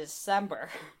up in December.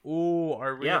 Ooh,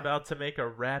 are we about to make a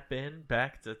wrap-in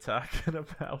back to talking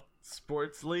about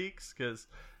sports leagues? Because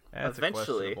that's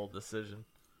eventually a questionable decision.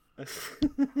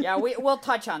 Yeah, we'll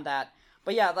touch on that.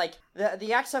 But yeah, like, the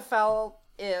XFL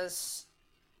is...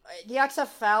 The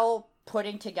XFL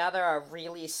putting together a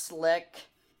really slick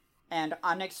and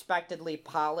unexpectedly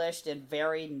polished and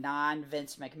very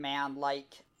non-Vince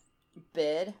McMahon-like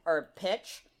bid or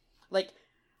pitch. Like,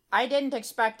 I didn't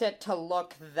expect it to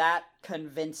look that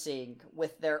convincing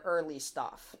with their early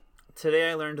stuff.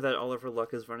 Today I learned that Oliver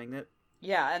Luck is running it.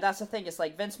 Yeah, and that's the thing. It's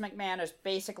like Vince McMahon is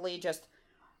basically just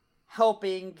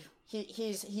helping.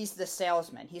 He's the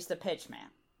salesman. He's the pitch man.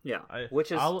 Yeah,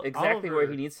 which is exactly where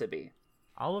he needs to be.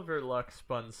 Oliver Luck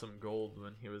spun some gold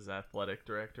when he was athletic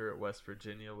director at West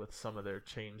Virginia with some of their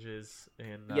changes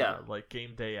in like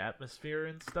game day atmosphere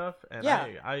and stuff. And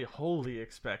I wholly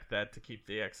expect that to keep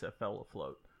the XFL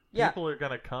afloat. Yeah. People are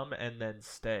going to come and then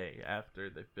stay after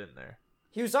they've been there.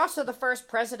 He was also the first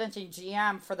president and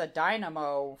GM for the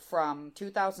Dynamo from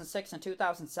 2006 and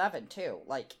 2007, too.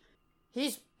 Like,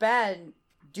 he's been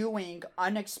doing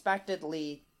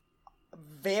unexpectedly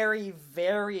very,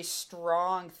 very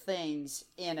strong things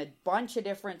in a bunch of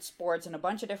different sports and a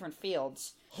bunch of different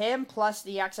fields. Him plus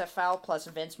the XFL plus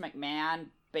Vince McMahon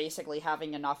basically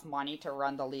having enough money to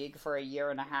run the league for a year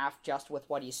and a half just with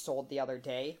what he sold the other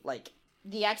day. Like,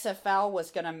 the XFL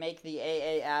was going to make the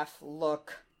AAF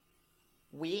look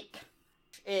weak.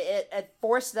 It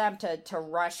forced them to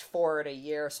rush forward a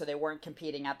year so they weren't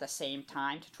competing at the same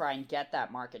time to try and get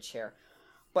that market share.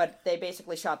 But they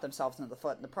basically shot themselves in the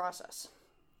foot in the process.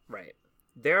 Right.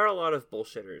 There are a lot of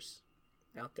bullshitters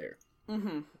out there.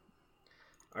 Mm-hmm.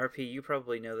 RP, you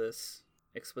probably know this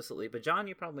explicitly, but John,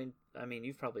 you've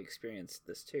probably experienced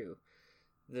this too.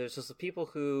 There's just the people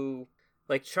who,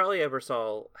 like Charlie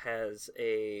Ebersol has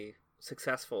a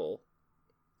successful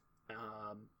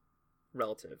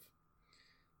relative,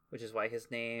 which is why his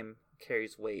name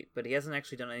carries weight, but he hasn't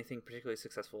actually done anything particularly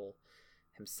successful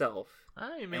himself.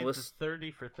 He made the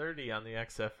 30 for 30 on the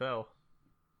XFL.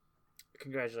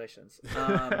 Congratulations.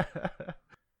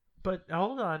 But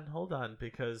hold on,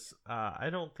 because I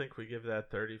don't think we give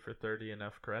that 30 for 30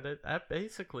 enough credit. That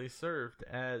basically served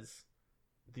as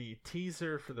the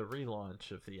teaser for the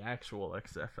relaunch of the actual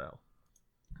XFL.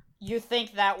 You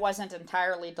think that wasn't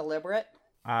entirely deliberate?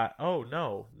 Oh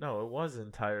no, it was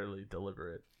entirely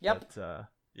deliberate. Yep. But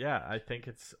I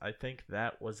think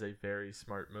that was a very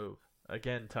smart move.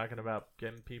 Again, talking about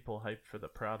getting people hyped for the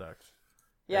product.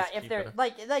 Yeah, if they're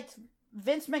like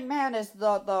Vince McMahon is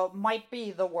the might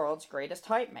be the world's greatest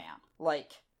hype man.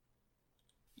 Like,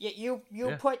 you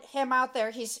put him out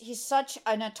there. He's such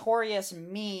a notorious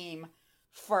meme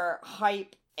for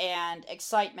hype and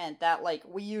excitement that, like,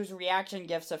 we use reaction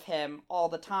gifs of him all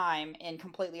the time in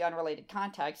completely unrelated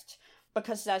contexts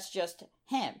because that's just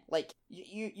him. Like,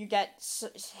 you get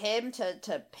him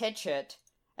to pitch it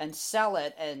and sell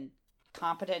it, and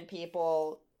competent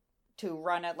people to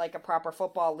run it like a proper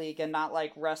football league and not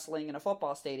like wrestling in a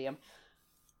football stadium.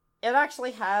 It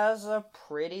actually has a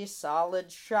pretty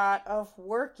solid shot of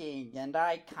working, and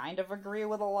I kind of agree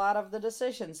with a lot of the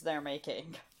decisions they're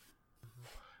making.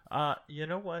 You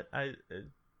know what? I'd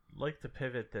like to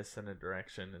pivot this in a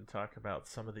direction and talk about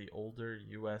some of the older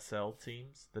USL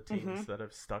teams, the teams that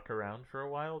have stuck around for a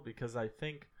while, because I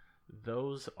think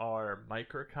those are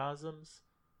microcosms.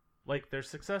 Like, they're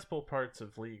successful parts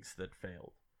of leagues that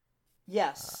failed.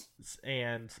 Yes.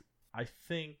 And I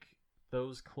think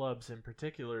those clubs in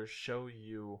particular show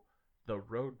you the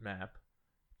roadmap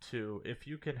to, if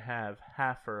you can have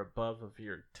half or above of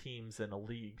your teams in a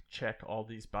league check all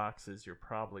these boxes, you're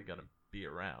probably going to be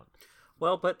around.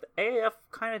 Well, but the AAF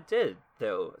kind of did,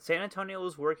 though. San Antonio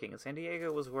was working, and San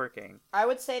Diego was working. I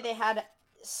would say they had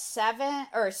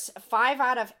 5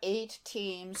 out of 8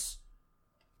 teams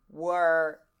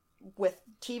were, with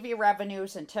TV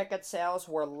revenues and ticket sales,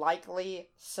 were likely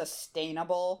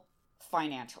sustainable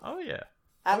financially. Oh, yeah.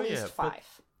 At least 5.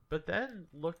 But then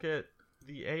look at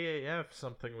the AAF.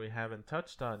 Something we haven't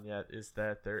touched on yet is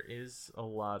that there is a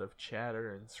lot of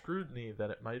chatter and scrutiny that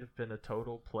it might have been a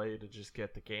total play to just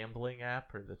get the gambling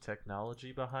app or the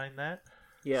technology behind that.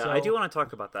 Yeah, So, I do want to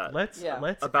talk about that. Let's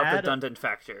about add the Dundon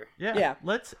factor.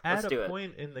 Let's add do a it.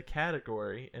 point in the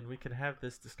category, and we can have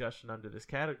this discussion under this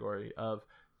category of,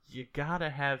 you gotta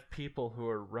have people who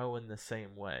are rowing the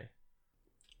same way.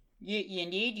 You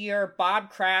need your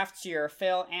Bob Crafts, your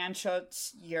Phil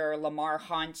Anschutz, your Lamar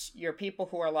Hunts, your people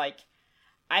who are like,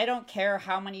 I don't care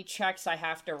how many checks I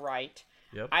have to write.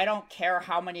 Yep. I don't care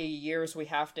how many years we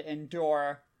have to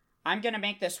endure. I'm going to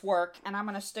make this work, and I'm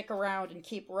going to stick around and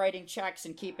keep writing checks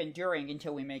and keep enduring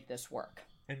until we make this work.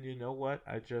 And you know what?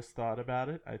 I just thought about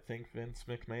it. I think Vince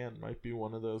McMahon might be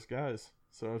one of those guys.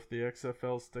 So if the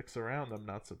XFL sticks around, I'm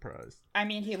not surprised. I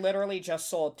mean, he literally just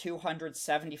sold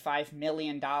 $275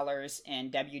 million in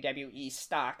WWE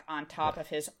stock on top of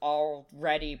his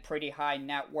already pretty high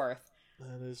net worth.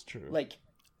 That is true. Like,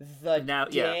 the Now,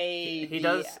 day he the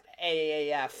does.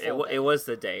 AAF folded. It was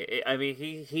the day. I mean,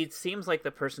 he seems like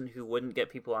the person who wouldn't get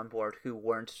people on board who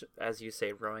weren't, as you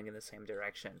say, rowing in the same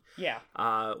direction. Yeah.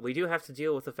 We do have to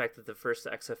deal with the fact that the first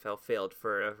XFL failed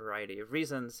for a variety of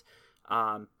reasons.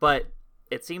 But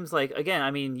it seems like, again, I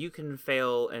mean, you can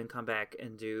fail and come back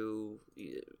and do.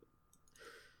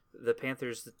 The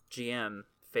Panthers GM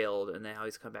failed, and now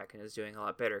he's come back and is doing a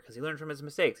lot better because he learned from his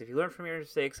mistakes. If you learn from your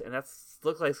mistakes, and that's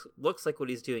looks like what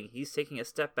he's doing, he's taking a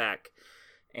step back,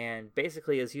 and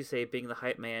basically, as you say, being the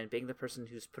hype man, being the person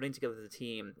who's putting together the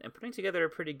team and putting together a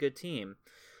pretty good team.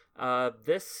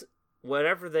 This,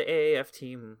 whatever the AAF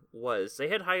team was, they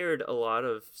had hired a lot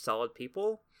of solid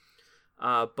people,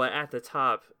 but at the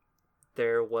top,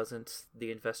 there wasn't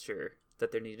the investor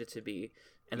that there needed to be,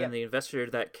 and then the investor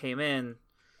that came in,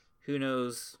 who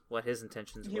knows what his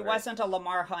intentions were. He wasn't a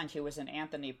Lamar Hunt, he was an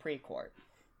Anthony Precourt.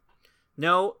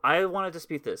 No, I want to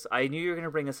dispute this. I knew you were going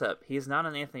to bring this up. He is not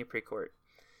an Anthony Precourt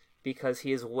because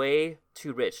he is way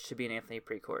too rich to be an Anthony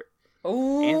Precourt.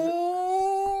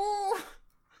 Ooh!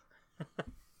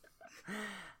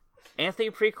 Anthony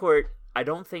Precourt, I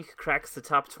don't think cracks the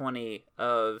top 20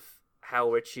 of how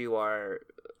rich you are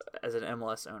as an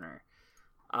MLS owner.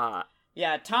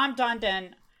 Yeah, Tom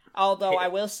Dundon, although I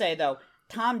will say, though,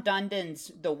 Tom Dundon's,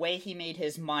 the way he made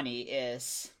his money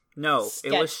is No,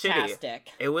 it was shitty. sketchtastic.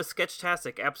 It was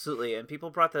sketchtastic, absolutely. And people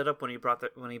brought that up when he bought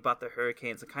the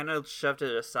Hurricanes and kind of shoved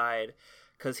it aside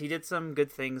because he did some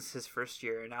good things his first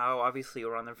year. Now, obviously,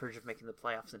 we're on the verge of making the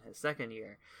playoffs in his second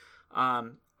year.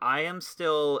 I am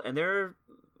still, and there are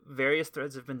various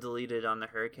threads have been deleted on the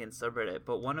Hurricane subreddit,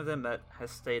 but one of them that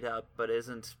has stayed up but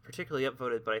isn't particularly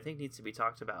upvoted, but I think needs to be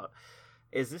talked about,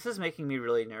 is this is making me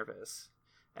really nervous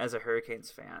as a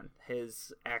Hurricanes fan,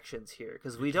 his actions here,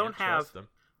 because we don't have them.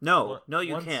 No,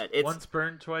 you can't. It's once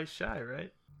burned, twice shy,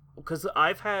 right? because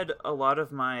I've had a lot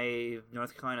of my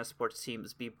North Carolina sports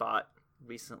teams be bought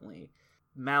recently.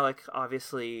 Malik,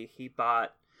 obviously, he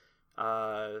bought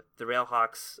the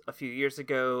Railhawks a few years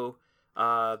ago.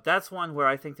 That's one where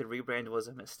I think the rebrand was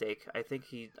a mistake. I think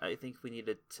we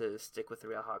needed to stick with the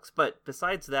Railhawks. But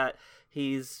besides that,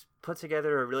 he's put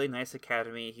together a really nice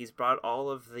academy. He's brought all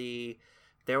of the.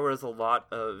 There was a lot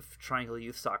of Triangle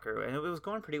Youth Soccer, and it was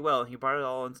going pretty well. He brought it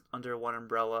all under one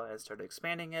umbrella and started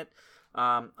expanding it.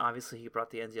 Obviously, he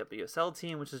brought the NWSL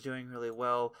team, which is doing really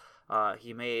well.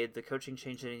 He made the coaching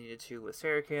change that he needed to with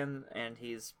Sarachan, and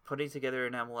he's putting together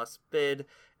an MLS bid.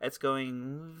 It's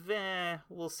going,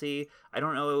 we'll see. I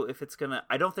don't know if it's gonna.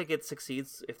 I don't think it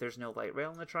succeeds if there's no light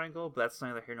rail in the triangle, but that's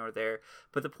neither here nor there.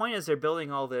 But the point is, they're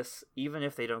building all this even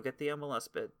if they don't get the MLS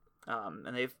bid.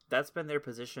 And that's been their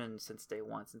position since day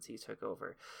one, since he took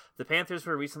over. The Panthers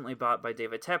were recently bought by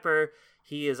David Tepper.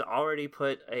 He has already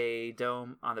put a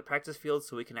dome on the practice field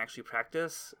so we can actually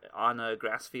practice on a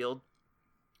grass field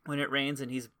when it rains,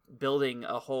 and he's building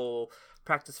a whole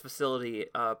practice facility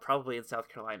probably in South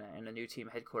Carolina and a new team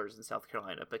headquarters in South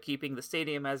Carolina, but keeping the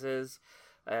stadium as is,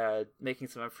 making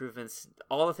some improvements,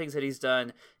 all the things that he's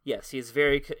done. Yes, he's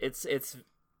it's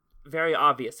very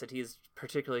obvious that he's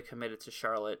particularly committed to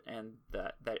Charlotte and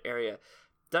that area.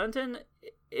 Dunton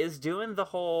is doing the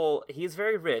whole, he's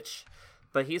very rich,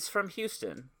 but he's from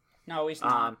Houston. No, he's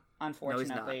not,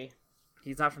 unfortunately. No,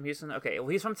 he's not from Houston? Okay, well,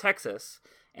 he's from Texas.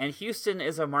 And Houston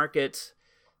is a market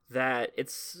that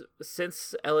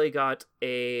since LA got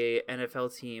a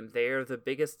NFL team, they're the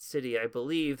biggest city, I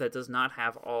believe, that does not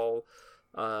have all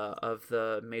of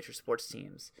the major sports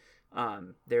teams.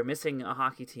 They're missing a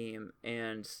hockey team,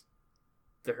 and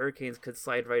the Hurricanes could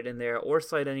slide right in there or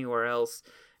slide anywhere else.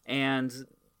 And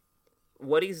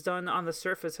what he's done on the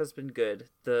surface has been good.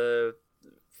 The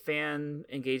fan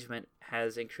engagement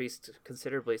has increased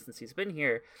considerably since he's been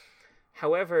here.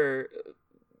 However,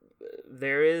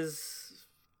 there is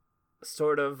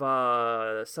sort of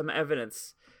some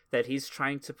evidence that he's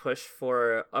trying to push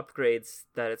for upgrades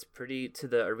that it's pretty to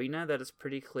the arena that it's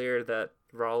pretty clear that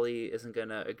Raleigh isn't going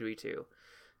to agree to.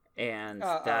 And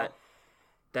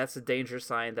that's a danger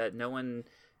sign that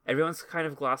everyone's kind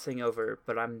of glossing over,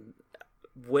 but I'm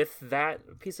with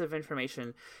that piece of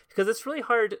information because it's really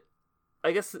hard.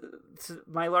 I guess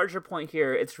my larger point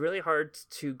here, it's really hard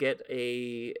to get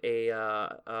the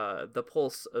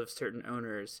pulse of certain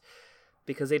owners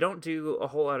because they don't do a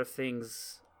whole lot of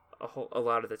things a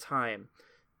lot of the time.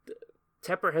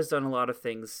 Tepper has done a lot of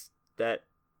things that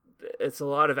it's a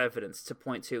lot of evidence to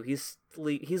point to. He's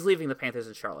leaving the Panthers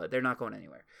in Charlotte. They're not going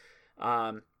anywhere.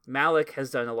 Malik has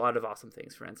done a lot of awesome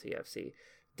things for NCFC.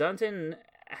 Dunton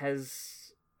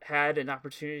has had an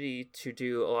opportunity to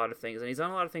do a lot of things, and he's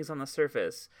done a lot of things on the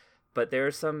surface, but there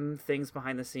are some things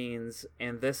behind the scenes,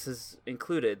 and this is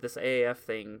included, this AAF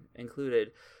thing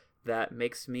included, that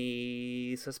makes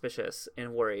me suspicious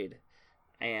and worried.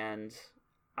 And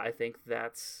I think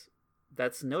that's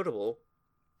notable,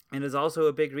 and is also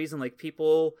a big reason, like,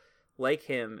 people like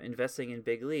him investing in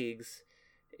big leagues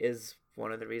is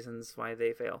one of the reasons why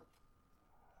they fail.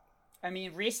 I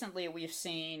mean, recently we've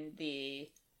seen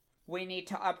we need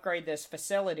to upgrade this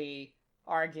facility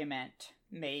argument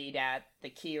made at the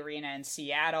Key Arena in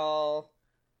Seattle,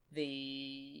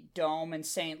 the Dome in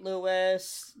St.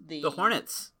 Louis, the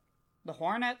Hornets. The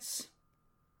Hornets?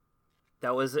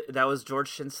 That was George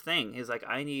Shin's thing. He's like,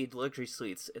 I need luxury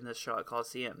suites in the Charlotte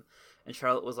Coliseum. And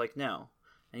Charlotte was like, no.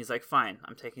 And he's like, fine,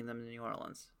 I'm taking them to New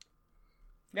Orleans.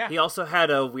 Yeah. He also had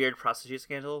a weird prostitute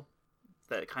scandal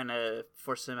that kind of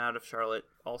forced him out of Charlotte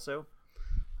also.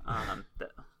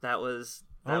 That was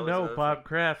Bob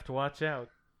Kraft, watch out.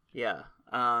 Yeah.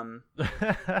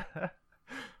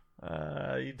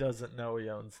 He doesn't know he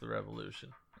owns the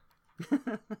Revolution.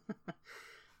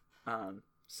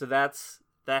 So that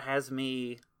has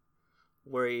me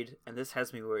worried, and this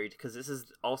has me worried because this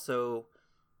is also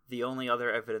the only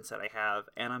other evidence that I have,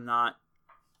 and I'm not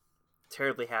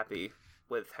terribly happy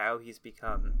with how he's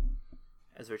become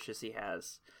as rich as he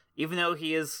has, even though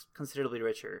he is considerably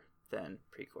richer than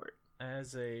Precourt,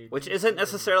 which isn't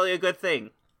necessarily a good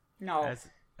thing. No.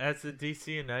 As a DC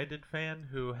United fan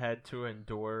who had to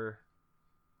endure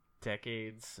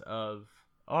decades of,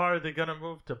 are they gonna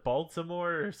move to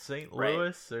Baltimore or St.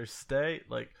 Louis or stay?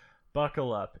 Like,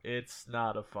 buckle up. It's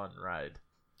not a fun ride.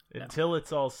 No. Until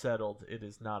it's all settled, it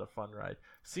is not a fun ride.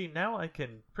 See, now I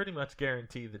can pretty much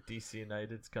guarantee that DC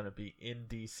United's gonna be in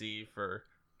DC for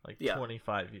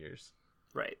 25 years.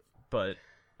 Right. But,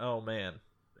 oh man,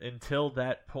 until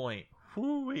that point,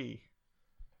 whoo-wee.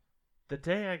 The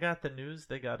day I got the news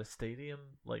they got a stadium,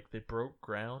 they broke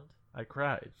ground, I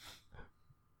cried.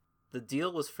 The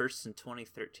deal was first in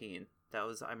 2013.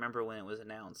 I remember when it was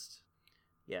announced.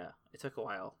 Yeah, it took a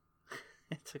while.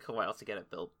 It took a while to get it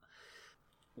built.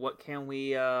 What can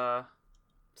we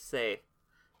say?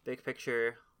 Big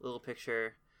picture, little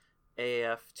picture,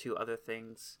 AAF to other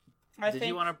things. I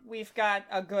think we've got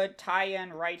a good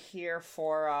tie-in right here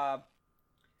for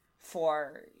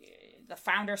the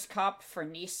Founders Cup, for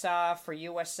NISA, for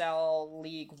USL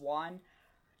League One.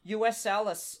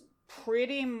 USL is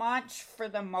Pretty much for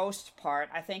the most part.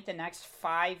 I think the next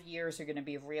 5 years are going to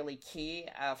be really key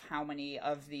of how many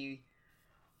of the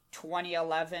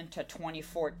 2011 to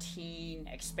 2014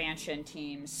 expansion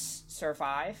teams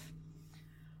survive.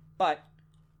 But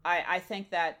I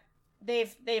think that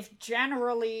they've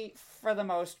generally, for the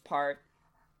most part,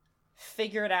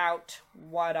 figured out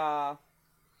what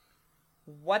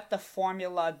the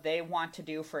formula they want to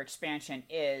do for expansion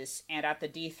is, and at the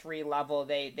D3 level,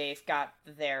 they've got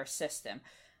their system.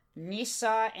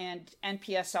 NISA and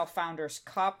NPSL Founders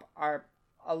Cup are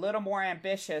a little more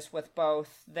ambitious with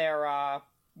both their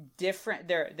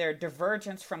their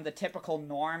divergence from the typical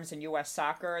norms in U.S.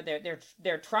 soccer.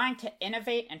 They're trying to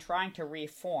innovate and trying to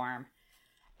reform,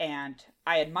 and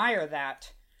I admire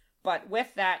that. But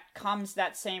with that comes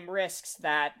that same risks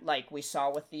that, like we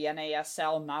saw with the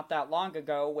NASL not that long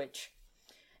ago, which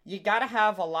you gotta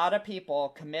have a lot of people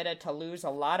committed to lose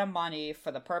a lot of money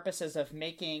for the purposes of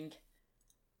making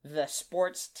the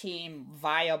sports team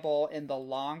viable in the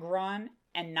long run,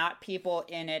 and not people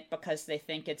in it because they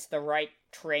think it's the right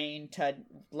train to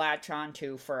latch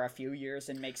onto for a few years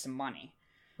and make some money.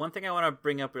 One thing I want to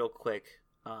bring up real quick,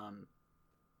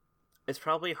 it's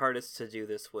probably hardest to do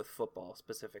this with football,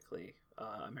 specifically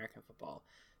American football,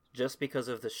 just because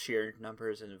of the sheer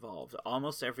numbers involved.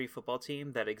 Almost every football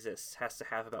team that exists has to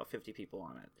have about 50 people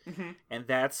on it. Mm-hmm. And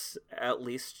that's at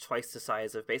least twice the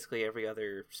size of basically every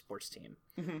other sports team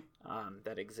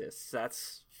that exists.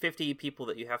 That's 50 people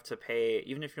that you have to pay,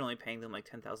 even if you're only paying them like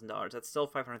 $10,000. That's still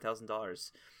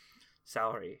 $500,000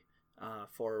 salary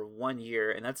for 1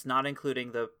 year. And that's not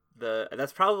including the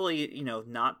that's probably,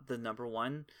 not the number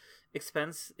one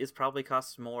expense. Is probably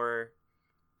costs more,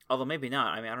 although maybe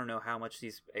not. I mean, I don't know how much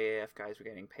these AAF guys were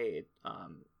getting paid,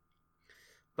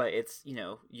 but it's,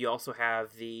 you also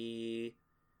have the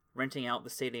renting out the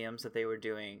stadiums that they were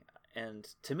doing, and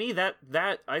to me that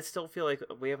I still feel like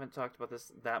we haven't talked about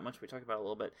this that much. We talked about it a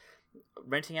little bit,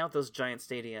 renting out those giant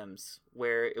stadiums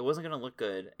where it wasn't going to look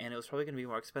good and it was probably going to be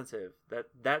more expensive.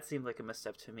 That seemed like a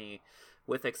misstep to me,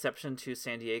 with exception to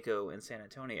San Diego and San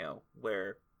Antonio,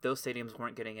 where those stadiums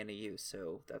weren't getting any use,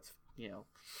 so that's,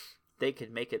 they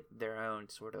could make it their own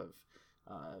sort of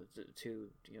to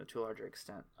a larger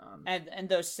extent. And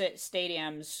those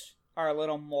stadiums are a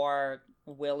little more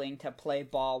willing to play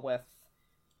ball with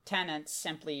tenants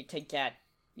simply to get,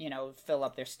 fill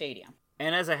up their stadium.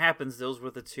 And as it happens, those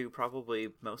were the two probably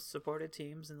most supported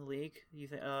teams in the league. You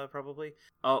think probably?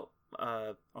 Oh,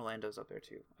 Orlando's up there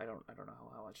too. I don't know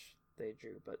how much they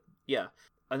drew, but yeah.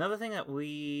 Another thing that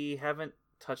we haven't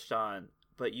touched on,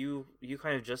 but you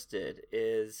kind of just did,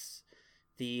 is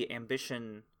the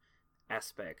ambition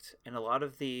aspect. And a lot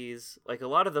of these, like a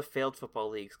lot of the failed football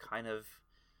leagues, kind of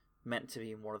meant to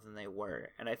be more than they were.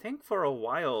 And I think for a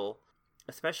while,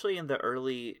 especially in the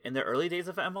early days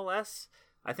of MLS,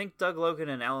 I think Doug Logan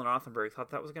and Alan Rothenberg thought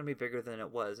that was going to be bigger than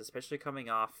it was, especially coming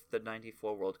off the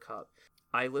 '94 World Cup.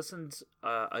 I listened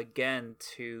again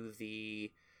to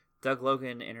the Doug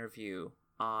Logan interview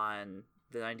on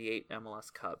the '98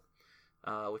 MLS Cup,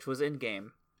 which was in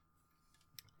game,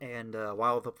 and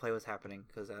while the play was happening,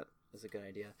 because that is a good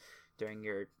idea during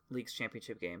your league's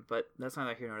championship game. But that's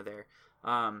neither here nor there.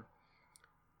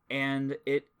 And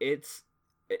it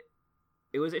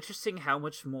was interesting how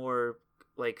much more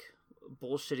like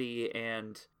bullshitty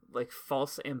and like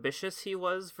false ambitious he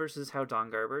was versus how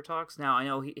Don Garber talks. Now I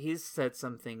know he's said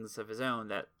some things of his own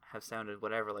that have sounded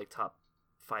whatever, like top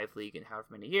 5 league in however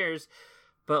many years,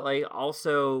 but like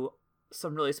also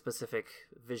some really specific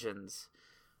visions.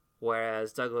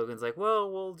 Whereas Doug Logan's like,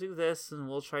 well, we'll do this and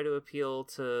we'll try to appeal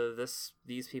to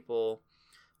these people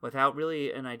without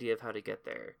really an idea of how to get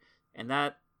there. And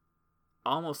that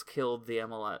almost killed the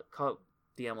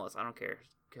MLS. I don't care.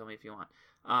 Kill me if you want.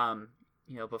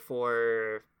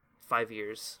 Before 5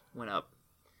 years went up.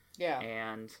 Yeah.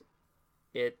 And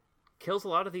it kills a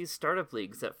lot of these startup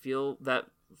leagues that feel that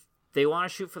they want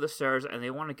to shoot for the stars and they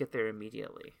want to get there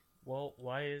immediately. Well,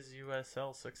 why is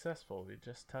USL successful? We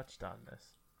just touched on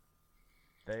this.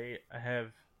 They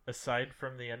have, aside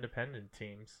from the independent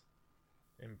teams,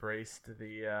 embraced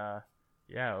the,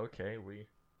 we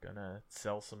gonna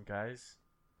sell some guys.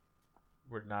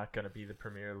 We're not gonna be the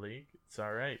Premier League. It's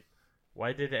alright.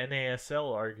 Why did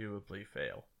NASL arguably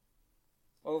fail?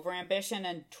 Overambition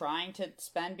and trying to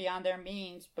spend beyond their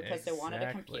means because they wanted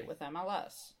to compete with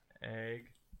MLS.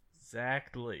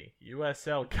 Exactly.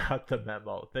 USL got the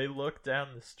memo. They looked down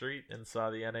the street and saw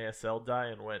the NASL die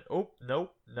and went, oh,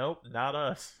 nope, not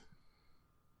us.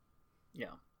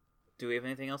 Yeah. Do we have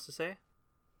anything else to say?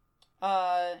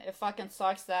 It fucking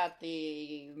sucks that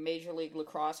the Major League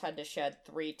Lacrosse had to shed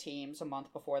 3 teams a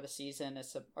month before the season,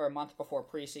 or a month before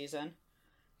preseason.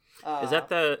 Is that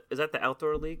the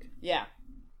outdoor league? Yeah.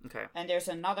 Okay. And there's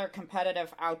another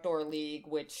competitive outdoor league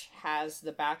which has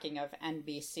the backing of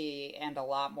NBC and a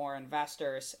lot more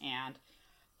investors and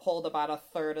pulled about a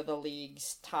third of the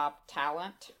league's top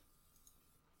talent,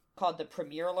 called the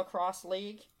Premier Lacrosse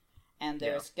League. And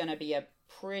there's going to be a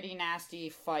pretty nasty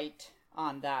fight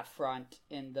on that front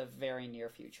in the very near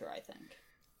future, I think.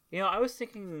 I was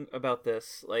thinking about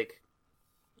this, like,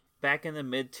 back in the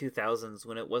mid-2000s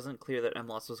when it wasn't clear that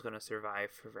MLS was going to survive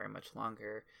for very much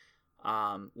longer.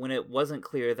 When it wasn't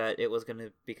clear that it was going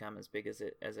to become as big as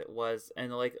it was.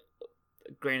 And, like,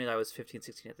 granted, I was 15,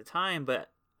 16 at the time,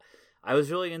 but I was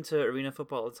really into arena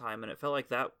football at the time, and it felt like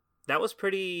that was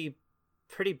pretty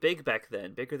big back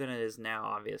then, bigger than it is now,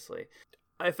 obviously.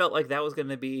 I felt like that was going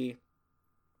to be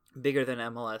bigger than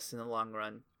MLS in the long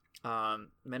run.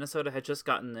 Minnesota had just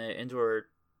gotten the indoor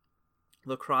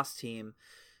lacrosse team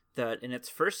that in its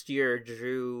first year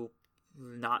drew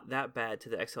not that bad to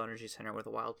the XL Energy Center with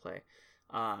a Wild play.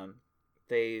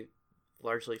 They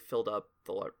largely filled up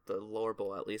the lower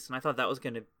bowl, at least, and I thought that was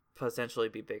going to potentially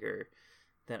be bigger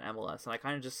than MLS, and I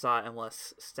kind of just saw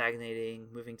MLS stagnating,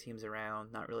 moving teams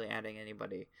around, not really adding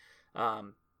anybody.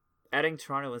 Adding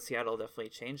Toronto and Seattle definitely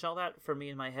changed all that for me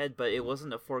in my head, but it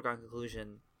wasn't a foregone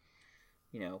conclusion,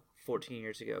 14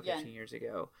 years ago, 15 years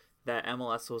ago, that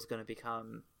MLS was going to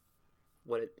become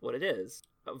what it is,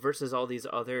 versus all these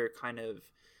other kind of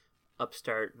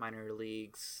upstart minor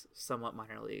leagues, somewhat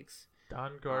minor leagues.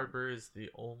 Don Garber is the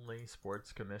only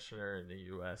sports commissioner in the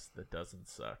U.S. that doesn't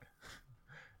suck.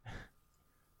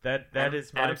 That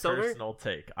is my personal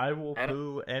take. I will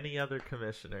boo any other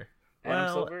commissioner.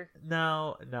 Adam Silver?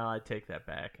 No, I take that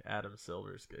back. Adam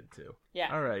Silver's good too.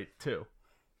 Yeah. All right, 2.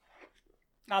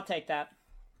 I'll take that.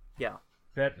 Yeah.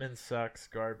 Bettman sucks.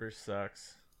 Garber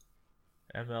sucks.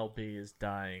 MLB is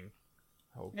dying.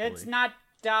 Hopefully. It's not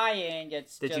dying.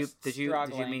 It's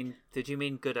struggling. Did you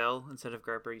mean Goodell instead of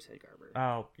Garber? You said Garber.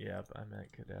 Oh yeah, I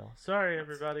meant Goodell. Sorry,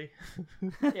 everybody.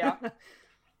 Yeah.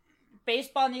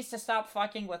 Baseball needs to stop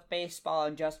fucking with baseball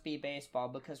and just be baseball,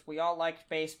 because we all liked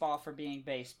baseball for being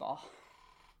baseball.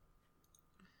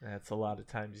 That's a lot of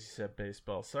times you said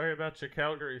baseball. Sorry about your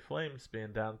Calgary Flames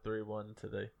being down 3-1 to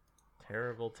the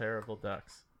terrible, terrible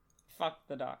Ducks. Fuck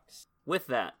the Ducks. With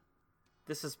that,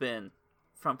 this has been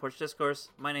Front Porch Discourse.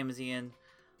 My name is Ian.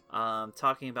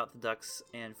 Talking about the Ducks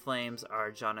and Flames are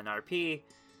John and RP.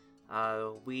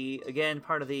 We, again,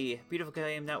 part of the Beautiful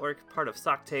Game Network, part of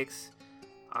Sock Takes.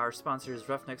 Our sponsor is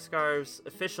Roughneck Scarves,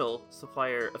 official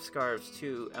supplier of scarves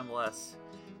to MLS,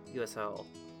 USL,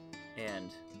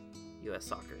 and US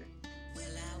Soccer.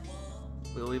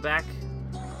 We will be back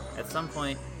at some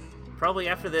point. Probably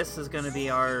after this is going to be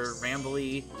our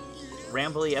rambly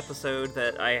episode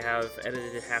that I have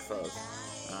edited half of.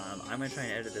 I'm going to try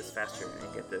and edit this faster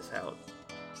and get this out